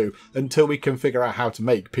have to do until we can figure out how to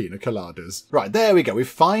make pina coladas. Right, there we go. We've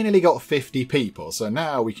finally got 50 people. So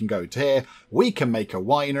now we can go to here. We can make a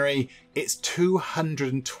winery. It's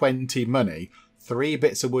 220 money. 3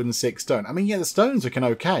 bits of wood and 6 stone. I mean, yeah, the stone's looking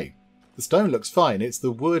okay. The stone looks fine. It's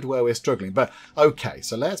the wood where we're struggling. But, okay,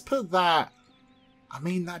 so let's put that... I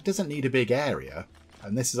mean, that doesn't need a big area.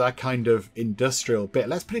 And this is our kind of industrial bit.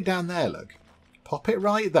 Let's put it down there, look. Pop it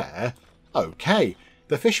right there. Okay.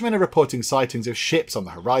 The fishermen are reporting sightings of ships on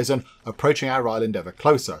the horizon, approaching our island ever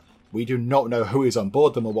closer. We do not know who is on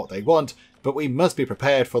board them or what they want, but we must be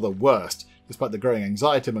prepared for the worst. Despite the growing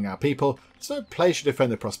anxiety among our people, it's no place to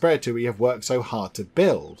defend the prosperity we have worked so hard to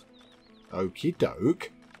build. Okie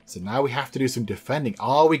doke. So now we have to do some defending.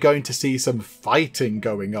 Are we going to see some fighting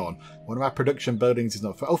going on? One of our production buildings is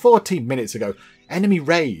not... 14 minutes ago. Enemy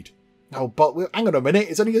raid. Oh, but hang on a minute.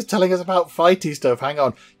 It's only just telling us about fighty stuff. Hang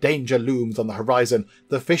on. Danger looms on the horizon.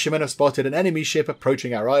 The fishermen have spotted an enemy ship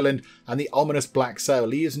approaching our island, and the ominous black sail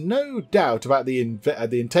leaves no doubt about the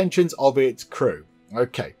intentions of its crew.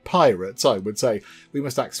 Okay, pirates, I would say. We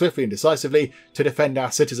must act swiftly and decisively to defend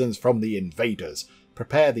our citizens from the invaders.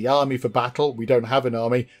 Prepare the army for battle, we don't have an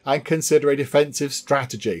army, and consider a defensive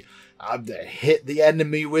strategy. Hit the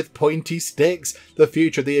enemy with pointy sticks. The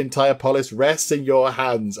future of the entire polis rests in your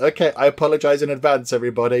hands. Okay, I apologise in advance,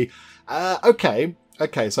 everybody. Okay,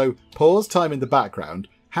 so pause time in the background.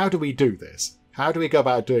 How do we do this? How do we go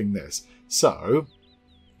about doing this? So,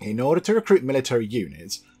 in order to recruit military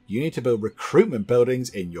units, you need to build recruitment buildings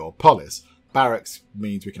in your polis. Barracks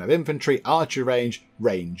means we can have infantry, archery range,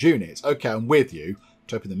 range units. Okay, I'm with you.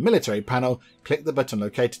 To open the military panel, click the button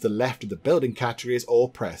located to the left of the building categories or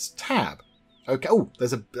press tab. Okay, oh,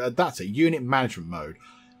 there's that's a unit management mode.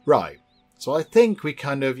 Right, so I think we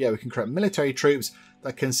kind of, we can create military troops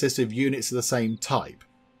that consist of units of the same type.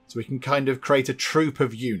 So we can kind of create a troop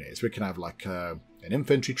of units. We can have like an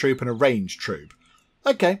infantry troop and a ranged troop.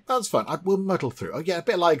 Okay, that's fine. We'll muddle through. Oh yeah, a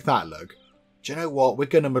bit like that, look. Do you know what? We're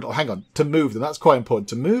going to muddle. Hang on. To move them, that's quite important.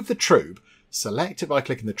 To move the troop, select it by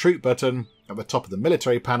clicking the troop button at the top of the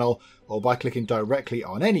military panel or by clicking directly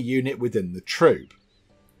on any unit within the troop.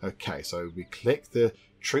 Okay, so we click the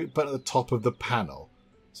troop button at the top of the panel.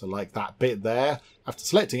 So like that bit there. After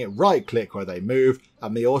selecting it, right click where they move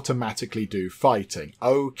and they automatically do fighting.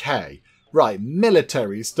 Okay, right,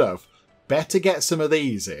 military stuff. Better get some of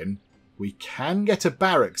these in. We can get a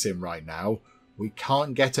barracks in right now. We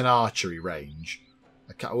can't get an archery range.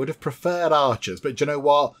 Okay, I would have preferred archers, but do you know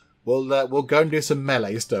what? We'll go and do some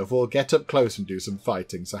melee stuff. We'll get up close and do some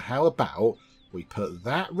fighting. So how about we put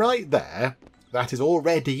that right there? That is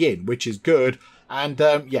already in, which is good. And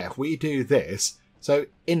yeah, if we do this, so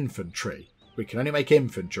infantry. We can only make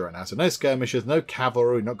infantry right now. So no skirmishers, no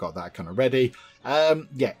cavalry. We've not got that kind of ready.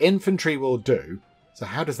 Yeah, infantry will do. So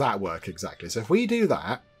how does that work exactly? So if we do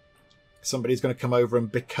that, somebody's going to come over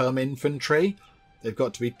and become infantry. They've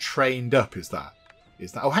got to be trained up, is that?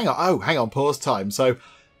 Oh, hang on. Oh, hang on. Pause time. So,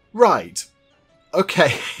 right.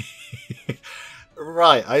 Okay.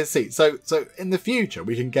 Right, I see. So in the future,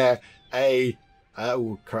 we can get a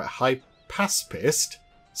hypaspist.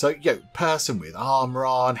 So, person with armour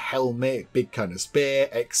on, helmet, big kind of spear,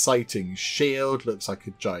 exciting shield, looks like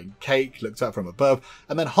a giant cake, looks out from above,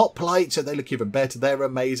 and then hoplite, so they look even better, they're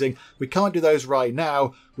amazing. We can't do those right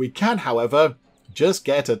now. We can, however, just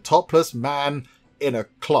get a topless man in a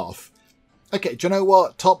cloth. Okay, do you know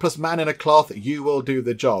what? Topless man in a cloth, you will do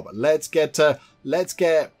the job. Let's get, I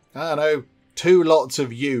don't know, 2 lots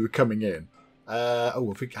of you coming in.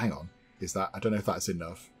 Hang on. I don't know if that's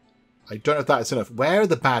enough. Where are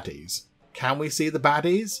the baddies? Can we see the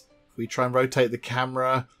baddies? If we try and rotate the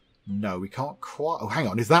camera. No, we can't quite. Oh, hang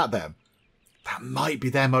on. Is that them? That might be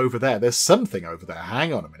them over there. There's something over there.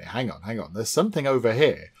 Hang on a minute. Hang on. There's something over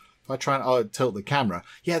here. If I try and tilt the camera.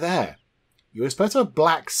 Yeah, there. You were supposed to have a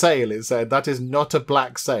black sail, it said. That is not a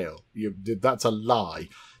black sail. That's a lie.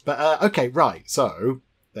 But, okay, right. So,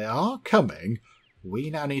 they are coming. We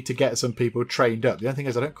now need to get some people trained up. The only thing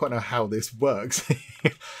is I don't quite know how this works.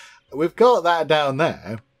 We've got that down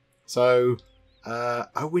there. So,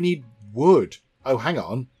 we need wood. Oh, hang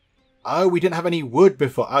on. Oh, we didn't have any wood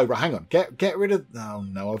before. Oh, right, hang on. Get rid of... Oh,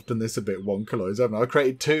 no, I've done this a bit wonky, haven't I? I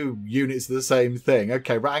created 2 units of the same thing.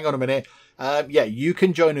 Okay, right, hang on a minute. Yeah, you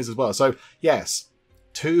can join us as well. So, yes,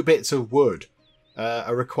 2 bits of wood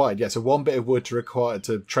are required. Yeah, so 1 bit of wood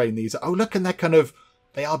to train these. Oh, look, and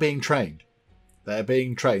they are being trained. They're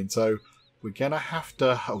being trained. So, we're going to have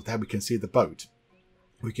to... Oh, there we can see the boat.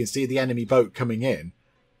 We can see the enemy boat coming in.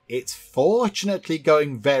 It's fortunately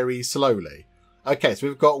going very slowly. Okay, so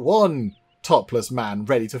we've got 1 topless man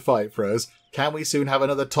ready to fight for us. Can we soon have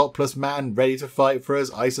another topless man ready to fight for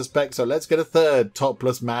us? I suspect so. Let's get a 3rd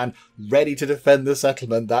topless man ready to defend the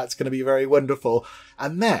settlement. That's going to be very wonderful.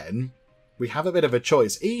 And then we have a bit of a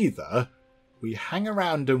choice. Either we hang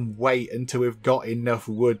around and wait until we've got enough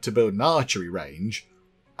wood to build an archery range,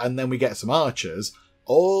 and then we get some archers,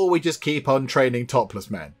 or we just keep on training topless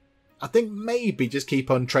men. I think maybe just keep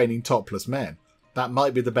on training topless men. That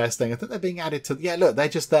might be the best thing. I think they're being added to... Yeah, look, they're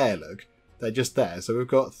just there, look. They're just there. So we've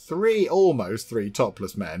got almost three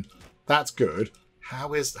topless men. That's good.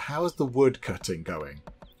 How is the wood cutting going?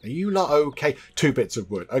 Are you lot okay? 2 bits of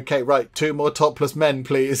wood. Okay, right. 2 more topless men,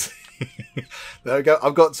 please. There we go.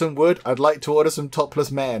 I've got some wood. I'd like to order some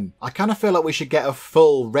topless men. I kind of feel like we should get a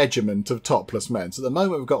full regiment of topless men. So at the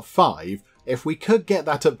moment we've got 5. If we could get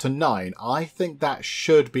that up to 9, I think that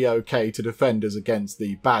should be okay to defend us against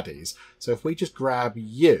the baddies. So if we just grab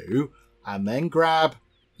you and then grab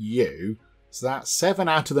you. So that's 7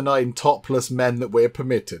 out of the 9 topless men that we're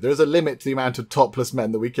permitted. There is a limit to the amount of topless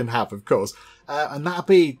men that we can have, of course. And that'd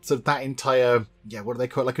be sort of that entire, what do they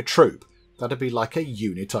call it? Like a troop. That'd be like a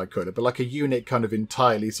unit, I call it. But like a unit kind of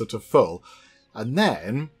entirely sort of full. And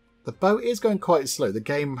then the boat is going quite slow. The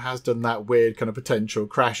game has done that weird kind of potential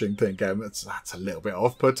crashing thing. That's a little bit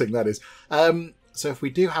off-putting, that is. So if we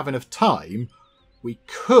do have enough time, we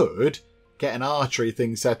could get an archery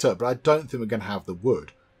thing set up. But I don't think we're going to have the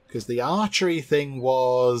wood. Because the archery thing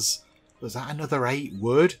was that another 8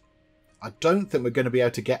 wood? I don't think we're going to be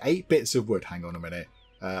able to get 8 bits of wood. Hang on a minute.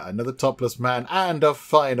 Another topless man and a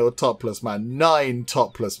final topless man. 9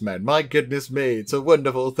 topless men. My goodness me. It's a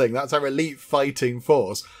wonderful thing. That's our elite fighting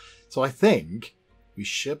force. So I think we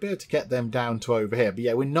should be able to get them down to over here. But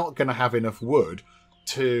yeah, we're not going to have enough wood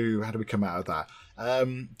to... How do we come out of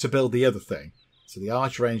that? To build the other thing. So the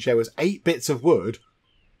archer range there was 8 bits of wood.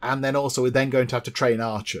 And then also we're then going to have to train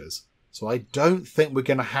archers. So I don't think we're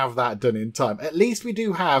going to have that done in time. At least we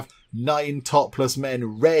do have 9 topless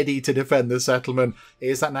men ready to defend the settlement.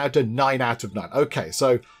 Is that now done? 9 out of 9. Okay,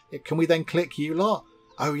 so can we then click you lot?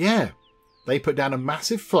 Oh yeah. They put down a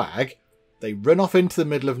massive flag. They run off into the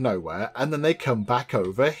middle of nowhere, and then they come back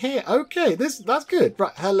over here. Okay, that's good.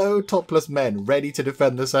 Right, hello, topless men, ready to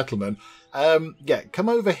defend the settlement. Yeah, come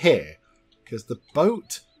over here. Because the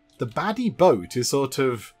baddie boat is sort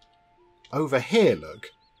of over here, look.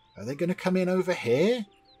 Are they going to come in over here?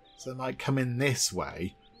 So they might come in this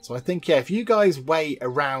way. So I think, yeah, if you guys wait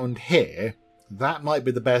around here, that might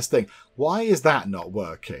be the best thing. Why is that not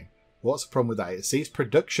working? What's the problem with that? It sees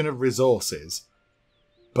production of resources.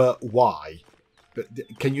 But why? But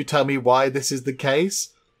can you tell me why this is the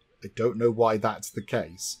case? I don't know why that's the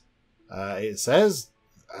case. It says...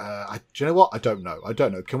 do you know what? I don't know. I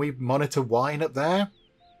don't know. Can we monitor wine up there?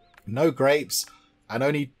 No grapes. And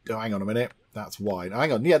only... Oh, hang on a minute. That's wine.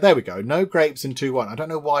 Hang on. Yeah, there we go. No grapes and 2 wine. I don't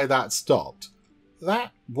know why that stopped.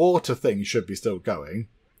 That water thing should be still going.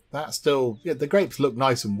 That's still... Yeah, the grapes look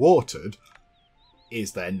nice and watered.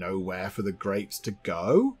 Is there nowhere for the grapes to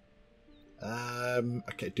go?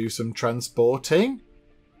 Okay, do some transporting.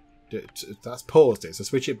 That's paused it, so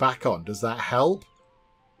switch it back on. Does that help?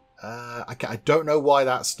 Okay, I don't know why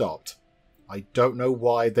that stopped. I don't know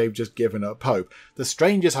why they've just given up hope. The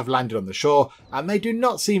strangers have landed on the shore, and they do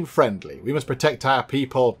not seem friendly. We must protect our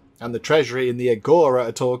people and the treasury in the Agora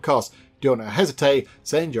at all costs. Do not hesitate.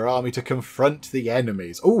 Send your army to confront the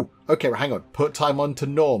enemies. Oh, okay, right, hang on. Put time on to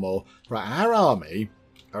normal. Right, our army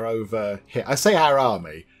are over here. I say our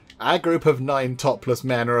army. Our group of 9 topless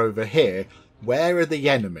men are over here. Where are the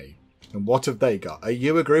enemy? And what have they got? Are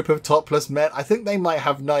you a group of topless men? I think they might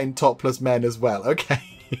have 9 topless men as well. Okay.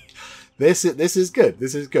 This is good.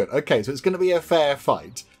 This is good. Okay, so it's going to be a fair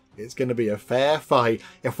fight. It's going to be a fair fight.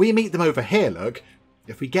 If we meet them over here, look.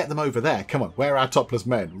 If we get them over there. Come on, where are our topless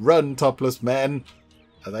men? Run, topless men.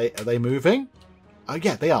 Are they moving? Oh,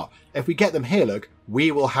 yeah, they are. If we get them here, look,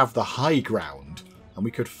 we will have the high ground. And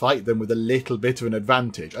we could fight them with a little bit of an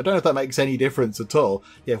advantage. I don't know if that makes any difference at all.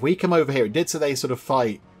 Yeah, if we come over here, it did say they sort of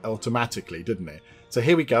fight automatically, didn't it? So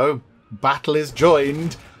here we go. Battle is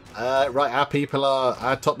joined. Right,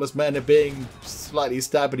 our topless men are being slightly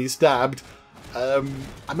stabbed. I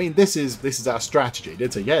mean, this is our strategy. It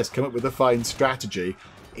did say, yes, come up with a fine strategy.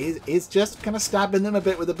 Is just kind of stabbing them a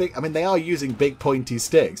bit with a big... I mean, they are using big pointy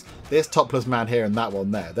sticks. This topless man here and that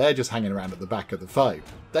one there, they're just hanging around at the back of the fight.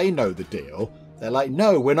 They know the deal. They're like,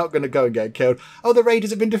 no, we're not going to go and get killed. Oh, the raiders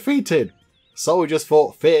have been defeated. Soldiers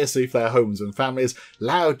fought fiercely for their homes and families.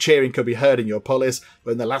 Loud cheering could be heard in your polis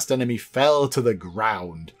when the last enemy fell to the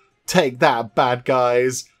ground. Take that, bad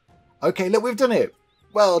guys. Okay, look, we've done it.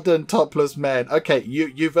 Well done, topless men. Okay,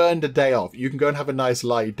 you've earned a day off. You can go and have a nice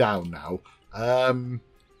lie down now. I'm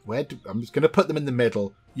just going to put them in the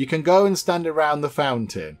middle. You can go and stand around the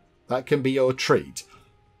fountain. That can be your treat.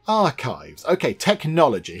 Archives. Okay,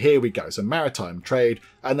 technology. Here we go. So maritime trade,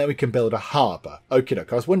 and then we can build a harbour. Okay,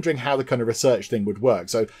 look, I was wondering how the kind of research thing would work.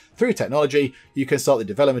 So through technology, you can start the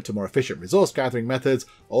development of more efficient resource gathering methods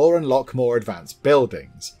or unlock more advanced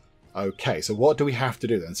buildings. Okay, so what do we have to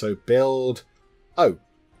do then? So build... Oh,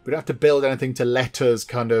 we don't have to build anything to let us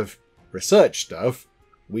kind of research stuff.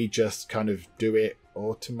 We just kind of do it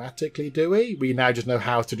automatically, do we? We now just know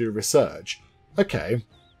how to do research. Okay.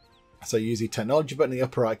 So use the technology button in the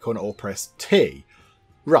upper right corner or press T.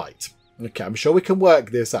 Right. Okay, I'm sure we can work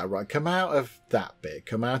this out. Right, come out of that bit.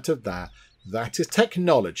 Come out of that. That is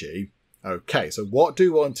technology. Okay, so what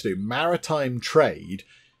do we want to do? Maritime trade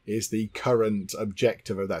is the current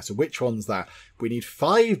objective of that. So which one's that? We need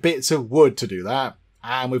 5 bits of wood to do that.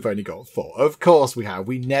 And we've only got 4. Of course we have.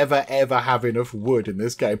 We never ever have enough wood in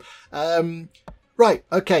this game. Right,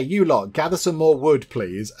 okay, you lot, gather some more wood,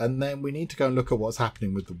 please. And then we need to go and look at what's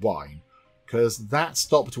happening with the wine. Because that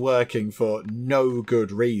stopped working for no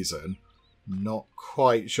good reason. Not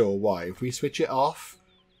quite sure why. If we switch it off,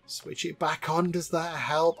 switch it back on, does that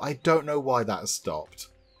help? I don't know why that stopped.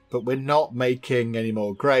 But we're not making any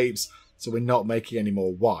more grapes, so we're not making any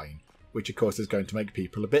more wine. Which, of course, is going to make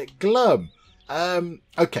people a bit glum.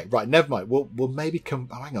 Okay, right, never mind. We'll maybe come...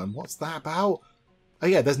 Oh, hang on, what's that about? Oh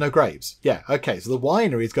yeah, there's no grapes. Yeah, okay, so the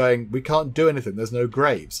winery is going, we can't do anything, there's no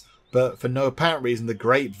grapes. But for no apparent reason, the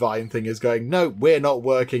grapevine thing is going, no, we're not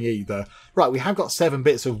working either. Right, we have got 7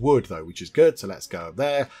 bits of wood though, which is good, so let's go up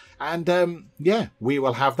there. And yeah, we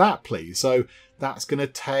will have that, please. So that's going to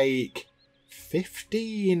take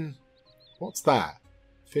 15... What's that?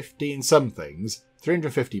 15 somethings,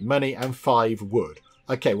 350 money and 5 wood.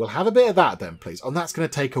 Okay, we'll have a bit of that then, please. And that's going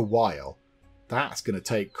to take a while. That's going to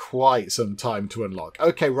take quite some time to unlock.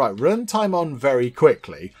 Okay, right, run time on very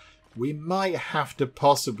quickly. we might have to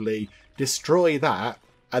possibly destroy that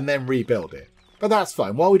and then rebuild it. But that's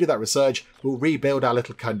fine. While we do that research, we'll rebuild our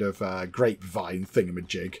little kind of grapevine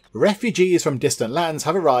thingamajig. Refugees from distant lands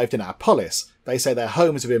have arrived in our polis. They say their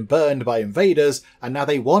homes have been burned by invaders, and now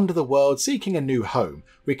they wander the world seeking a new home.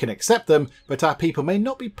 We can accept them, but our people may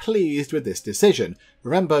not be pleased with this decision.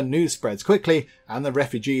 Remember, news spreads quickly, and the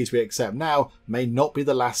refugees we accept now may not be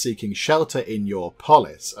the last seeking shelter in your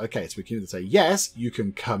polis. Okay, so we can either say, yes, you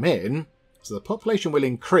can come in. So the population will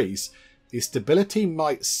increase. The stability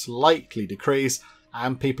might slightly decrease,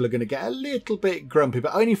 and people are going to get a little bit grumpy,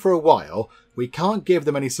 but only for a while. We can't give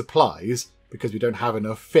them any supplies because we don't have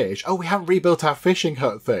enough fish. Oh, we haven't rebuilt our fishing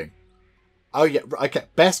hut thing. Oh yeah, okay,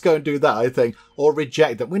 best go and do that, I think, or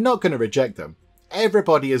reject them. We're not going to reject them.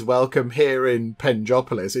 Everybody is welcome here in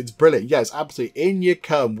Penjopolis. It's brilliant. Yes, absolutely. In you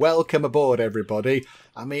come. Welcome aboard, everybody.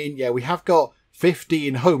 I mean, yeah, we have got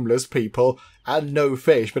 15 homeless people and no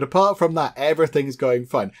fish, but apart from that, everything's going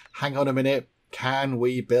fine. Hang on a minute. Can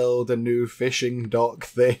we build a new fishing dock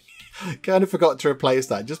thing? Kind of forgot to replace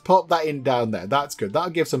that. Just pop that in down there. That's good. That'll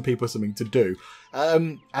give some people something to do.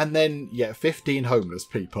 And then, yeah, 15 homeless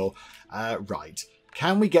people. Right.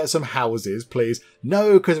 Can we get some houses, please?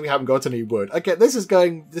 No, because we haven't got any wood. Okay, this is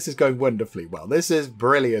going wonderfully well. This is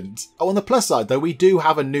brilliant. Oh, on the plus side, though, we do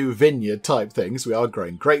have a new vineyard type thing. So we are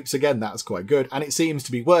growing grapes again. That's quite good. And it seems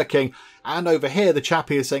to be working. And over here, the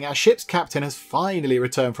chappy is saying our ship's captain has finally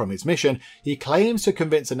returned from his mission. He claims to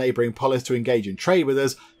convince a neighbouring polis to engage in trade with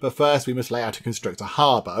us. But first, we must lay out and construct a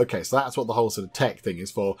harbour. Okay, so that's what the whole sort of tech thing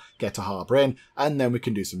is for. Get a harbour in. And then we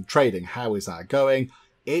can do some trading. How is that going?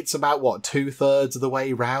 It's about, what, 2/3 of the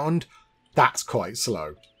way round? That's quite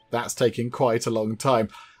slow. That's taking quite a long time.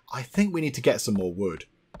 I think we need to get some more wood.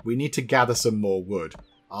 We need to gather some more wood.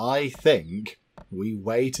 I think we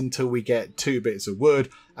wait until we get 2 bits of wood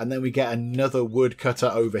and then we get another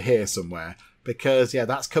woodcutter over here somewhere. Because, yeah,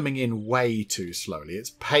 that's coming in way too slowly.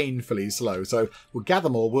 It's painfully slow. So we'll gather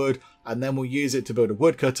more wood and then we'll use it to build a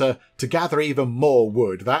woodcutter to gather even more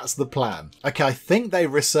wood. That's the plan. Okay, I think they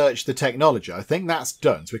researched the technology. I think that's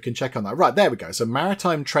done. So we can check on that. Right, there we go. So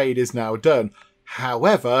maritime trade is now done.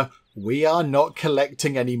 However, we are not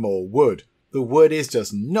collecting any more wood. The wood is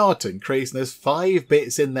just not increasing. There's 5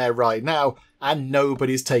 bits in there right now and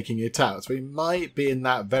nobody's taking it out. So we might be in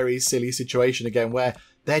that very silly situation again where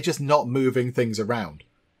they're just not moving things around.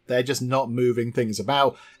 They're just not moving things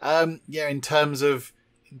about. Yeah, in terms of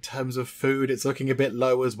food, it's looking a bit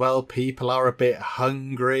low as well. People are a bit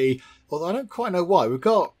hungry. Although I don't quite know why. We've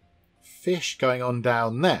got fish going on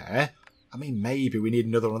down there. I mean, maybe we need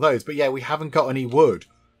another one of those. But yeah, we haven't got any wood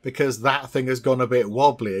because that thing has gone a bit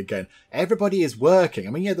wobbly again. Everybody is working.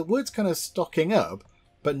 I mean, yeah, the wood's kind of stocking up,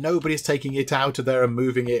 but nobody's taking it out of there and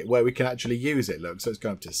moving it where we can actually use it. Look, so it's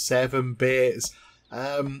going up to 7 bits.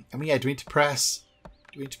 I mean, yeah, do we need to press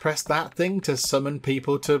that thing to summon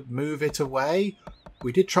people to move it away?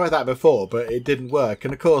 We did try that before, but it didn't work.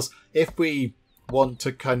 And of course, if we want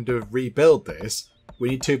to kind of rebuild this,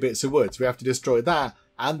 we need 2 bits of wood. So we have to destroy that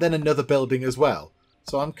and then another building as well.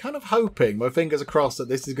 So I'm kind of hoping, my fingers are crossed, that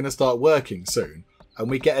this is going to start working soon and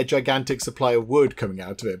we get a gigantic supply of wood coming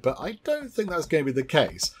out of it. But I don't think that's going to be the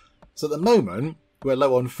case. So at the moment, we're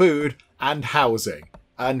low on food and housing.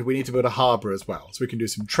 And we need to build a harbour as well, so we can do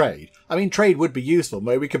some trade. I mean, trade would be useful.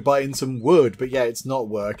 Maybe we could buy in some wood, but yeah, it's not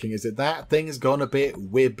working, is it? That thing's gone a bit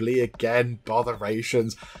wibbly again.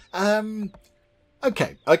 Botherations.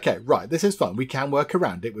 Okay, right. This is fun. We can work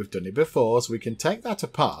around it. We've done it before, so we can take that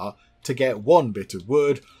apart to get 1 bit of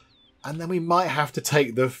wood. And then we might have to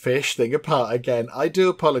take the fish thing apart again. I do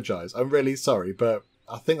apologise. I'm really sorry, but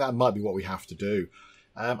I think that might be what we have to do.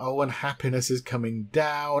 Oh, and happiness is coming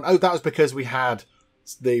down. Oh, that was because we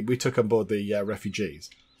took on board the refugees.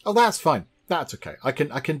 Oh, that's fine. That's okay. I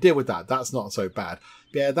can deal with that. That's not so bad.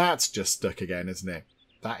 But yeah, that's just stuck again, isn't it?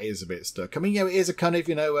 That is a bit stuck. I mean, yeah, it is a kind of,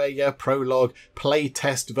 a prologue play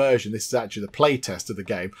test version. This is actually the play test of the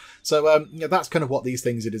game. So, that's kind of what these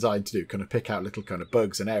things are designed to do. Kind of pick out little kind of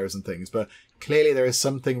bugs and errors and things. But clearly there is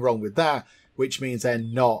something wrong with that, which means they're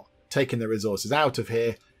not taking the resources out of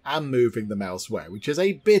here and moving them elsewhere, which is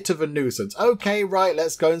a bit of a nuisance. Okay, right,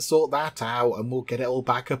 let's go and sort that out and we'll get it all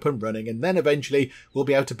back up and running and then eventually we'll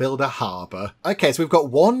be able to build a harbour. Okay, so we've got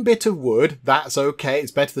 1 bit of wood. That's okay. It's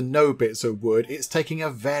better than no bits of wood. It's taking a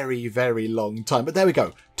very, very long time. But there we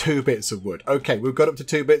go. 2 bits of wood. Okay, we've got up to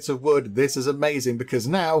 2 bits of wood. This is amazing because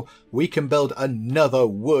now we can build another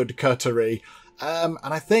wood cuttery. And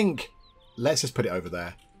I think, let's just put it over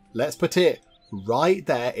there. Let's put it right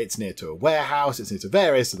there. It's near to a warehouse, it's near to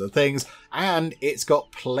various other things, and it's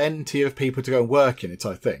got plenty of people to go and work in it,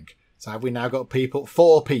 I think. So have we now got people?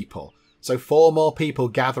 4 people. So 4 more people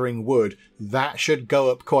gathering wood, that should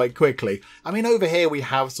go up quite quickly. I mean, over here we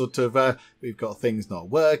have sort of, we've got things not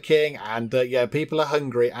working, and yeah, people are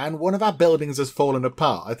hungry, and one of our buildings has fallen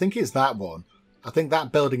apart. I think it's that one. I think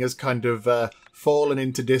that building has kind of fallen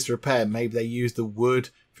into disrepair. Maybe they used the wood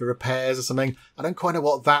for repairs or something. I don't quite know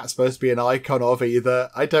what that's supposed to be an icon of either.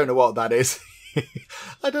 I don't know what that is.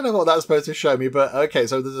 I don't know what that's supposed to show me, but okay,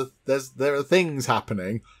 so there are things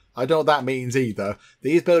happening. I don't know what that means either.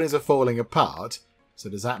 These buildings are falling apart. So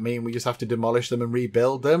does that mean we just have to demolish them and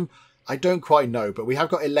rebuild them? I don't quite know, but we have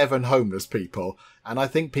got 11 homeless people. And I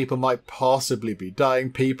think people might possibly be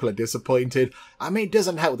dying. People are disappointed. I mean, it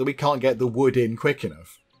doesn't help that we can't get the wood in quick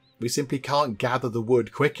enough. We simply can't gather the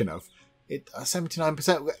wood quick enough.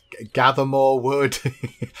 79%. Gather more wood.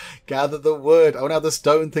 Gather the wood. Oh, now the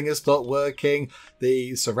stone thing has stopped working.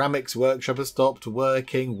 The ceramics workshop has stopped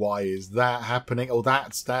working. Why is that happening? Oh,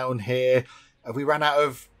 that's down here. Have we run out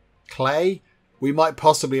of clay? We might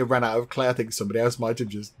possibly have run out of clay. I think somebody else might have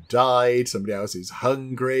just died. Somebody else is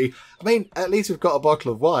hungry. I mean, at least we've got a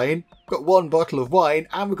bottle of wine. We've got 1 bottle of wine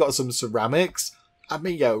and we've got some ceramics. I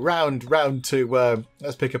mean, yeah, round to,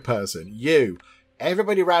 let's pick a person. You.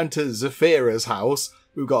 Everybody round to Zafira's house.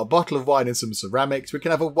 We've got a bottle of wine and some ceramics. We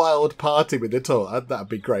can have a wild party with it all. That'd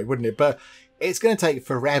be great, wouldn't it? But it's going to take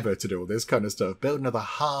forever to do all this kind of stuff. Build another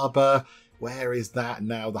harbour. Where is that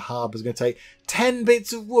now? The harbour's going to take 10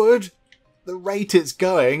 bits of wood. The rate it's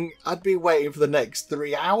going, I'd be waiting for the next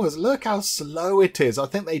 3 hours. Look how slow it is. I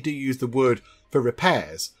think they do use the wood for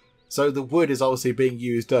repairs. So the wood is obviously being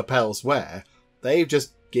used up elsewhere. They've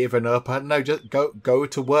just given up. I don't know, just go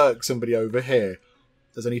to work, somebody over here.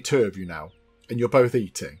 There's only 2 of you now, and you're both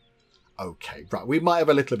eating. Okay, right, we might have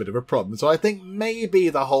a little bit of a problem. So I think maybe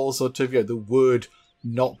the whole sort of, the wood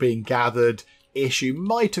not being gathered issue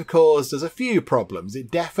might have caused us a few problems.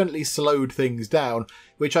 It definitely slowed things down,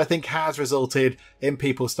 which I think has resulted in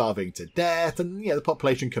people starving to death and, the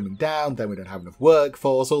population coming down. Then we don't have enough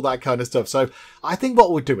workforce, all that kind of stuff. So I think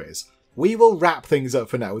what we'll do is we will wrap things up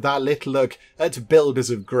for now with our little look at Builders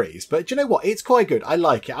of Greece. But do you know what? It's quite good. I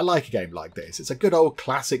like it. I like a game like this. It's a good old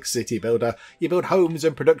classic city builder. You build homes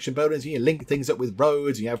and production buildings, and you link things up with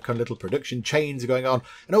roads, and you have kind of little production chains going on,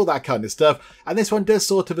 and all that kind of stuff. And this one does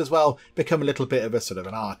sort of as well become a little bit of a sort of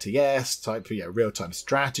an RTS type, real-time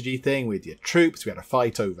strategy thing with your troops. We had a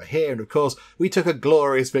fight over here, and of course, we took a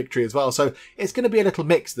glorious victory as well. So it's going to be a little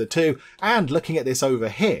mix of the two. And looking at this over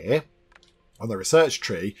here, on the research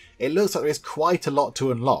tree, it looks like there is quite a lot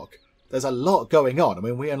to unlock. There's a lot going on. I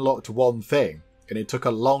mean, we unlocked one thing, and it took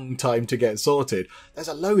a long time to get sorted. There's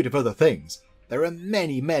a load of other things. There are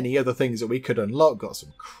many, many other things that we could unlock. Got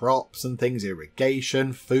some crops and things,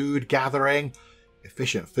 irrigation, food gathering,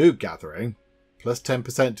 efficient food gathering, plus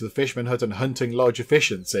 10% to the Fisherman Hut and Hunting Lodge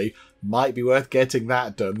efficiency. Might be worth getting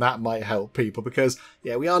that done. That might help people because,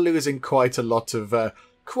 we are losing quite a lot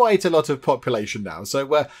of population now.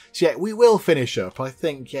 So yeah, we will finish up. I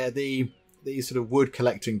think, the sort of wood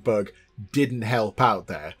collecting bug didn't help out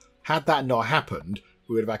there. Had that not happened,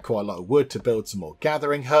 we would have had quite a lot of wood to build some more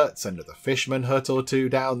gathering huts, another fisherman hut or 2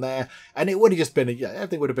 down there, and it would have just been,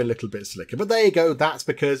 everything would have been a little bit slicker. But there you go. That's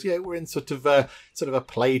because, we're in sort of a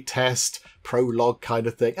play test, prologue kind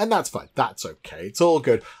of thing, and that's fine. That's okay. It's all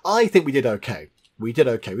good. I think we did okay. We did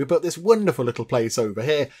okay. We built this wonderful little place over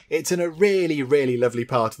here. It's in a really, really lovely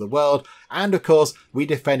part of the world. And of course, we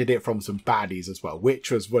defended it from some baddies as well,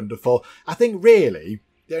 which was wonderful. I think really,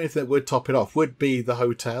 the only thing that would top it off would be the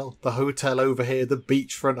hotel. The hotel over here, the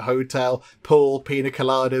beachfront hotel, pool, pina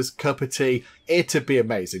coladas, cup of tea. It'd be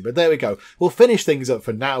amazing. But there we go. We'll finish things up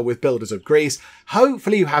for now with Builders of Greece.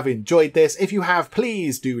 Hopefully you have enjoyed this. If you have,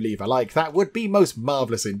 please do leave a like. That would be most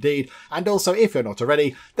marvellous indeed. And also, if you're not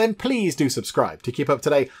already, then please do subscribe to keep up to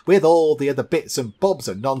date with all the other bits and bobs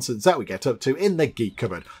and nonsense that we get up to in the Geek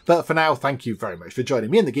Cupboard. But for now, thank you very much for joining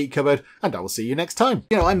me in the Geek Cupboard, and I will see you next time.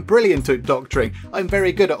 I'm brilliant at doctoring. I'm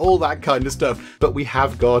very good at all that kind of stuff. But we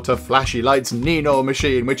have got a flashy lights Nino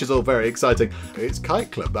machine, which is all very exciting. It's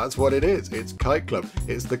Kite Club. That's what it is. It's Kite Club.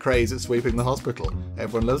 It's the craze at sweeping the hospital.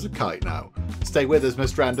 Everyone loves a kite now. Stay with us,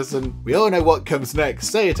 Mr. Anderson. We all know what comes next.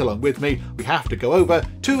 Say it along with me. We have to go over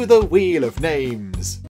to the Wheel of Names.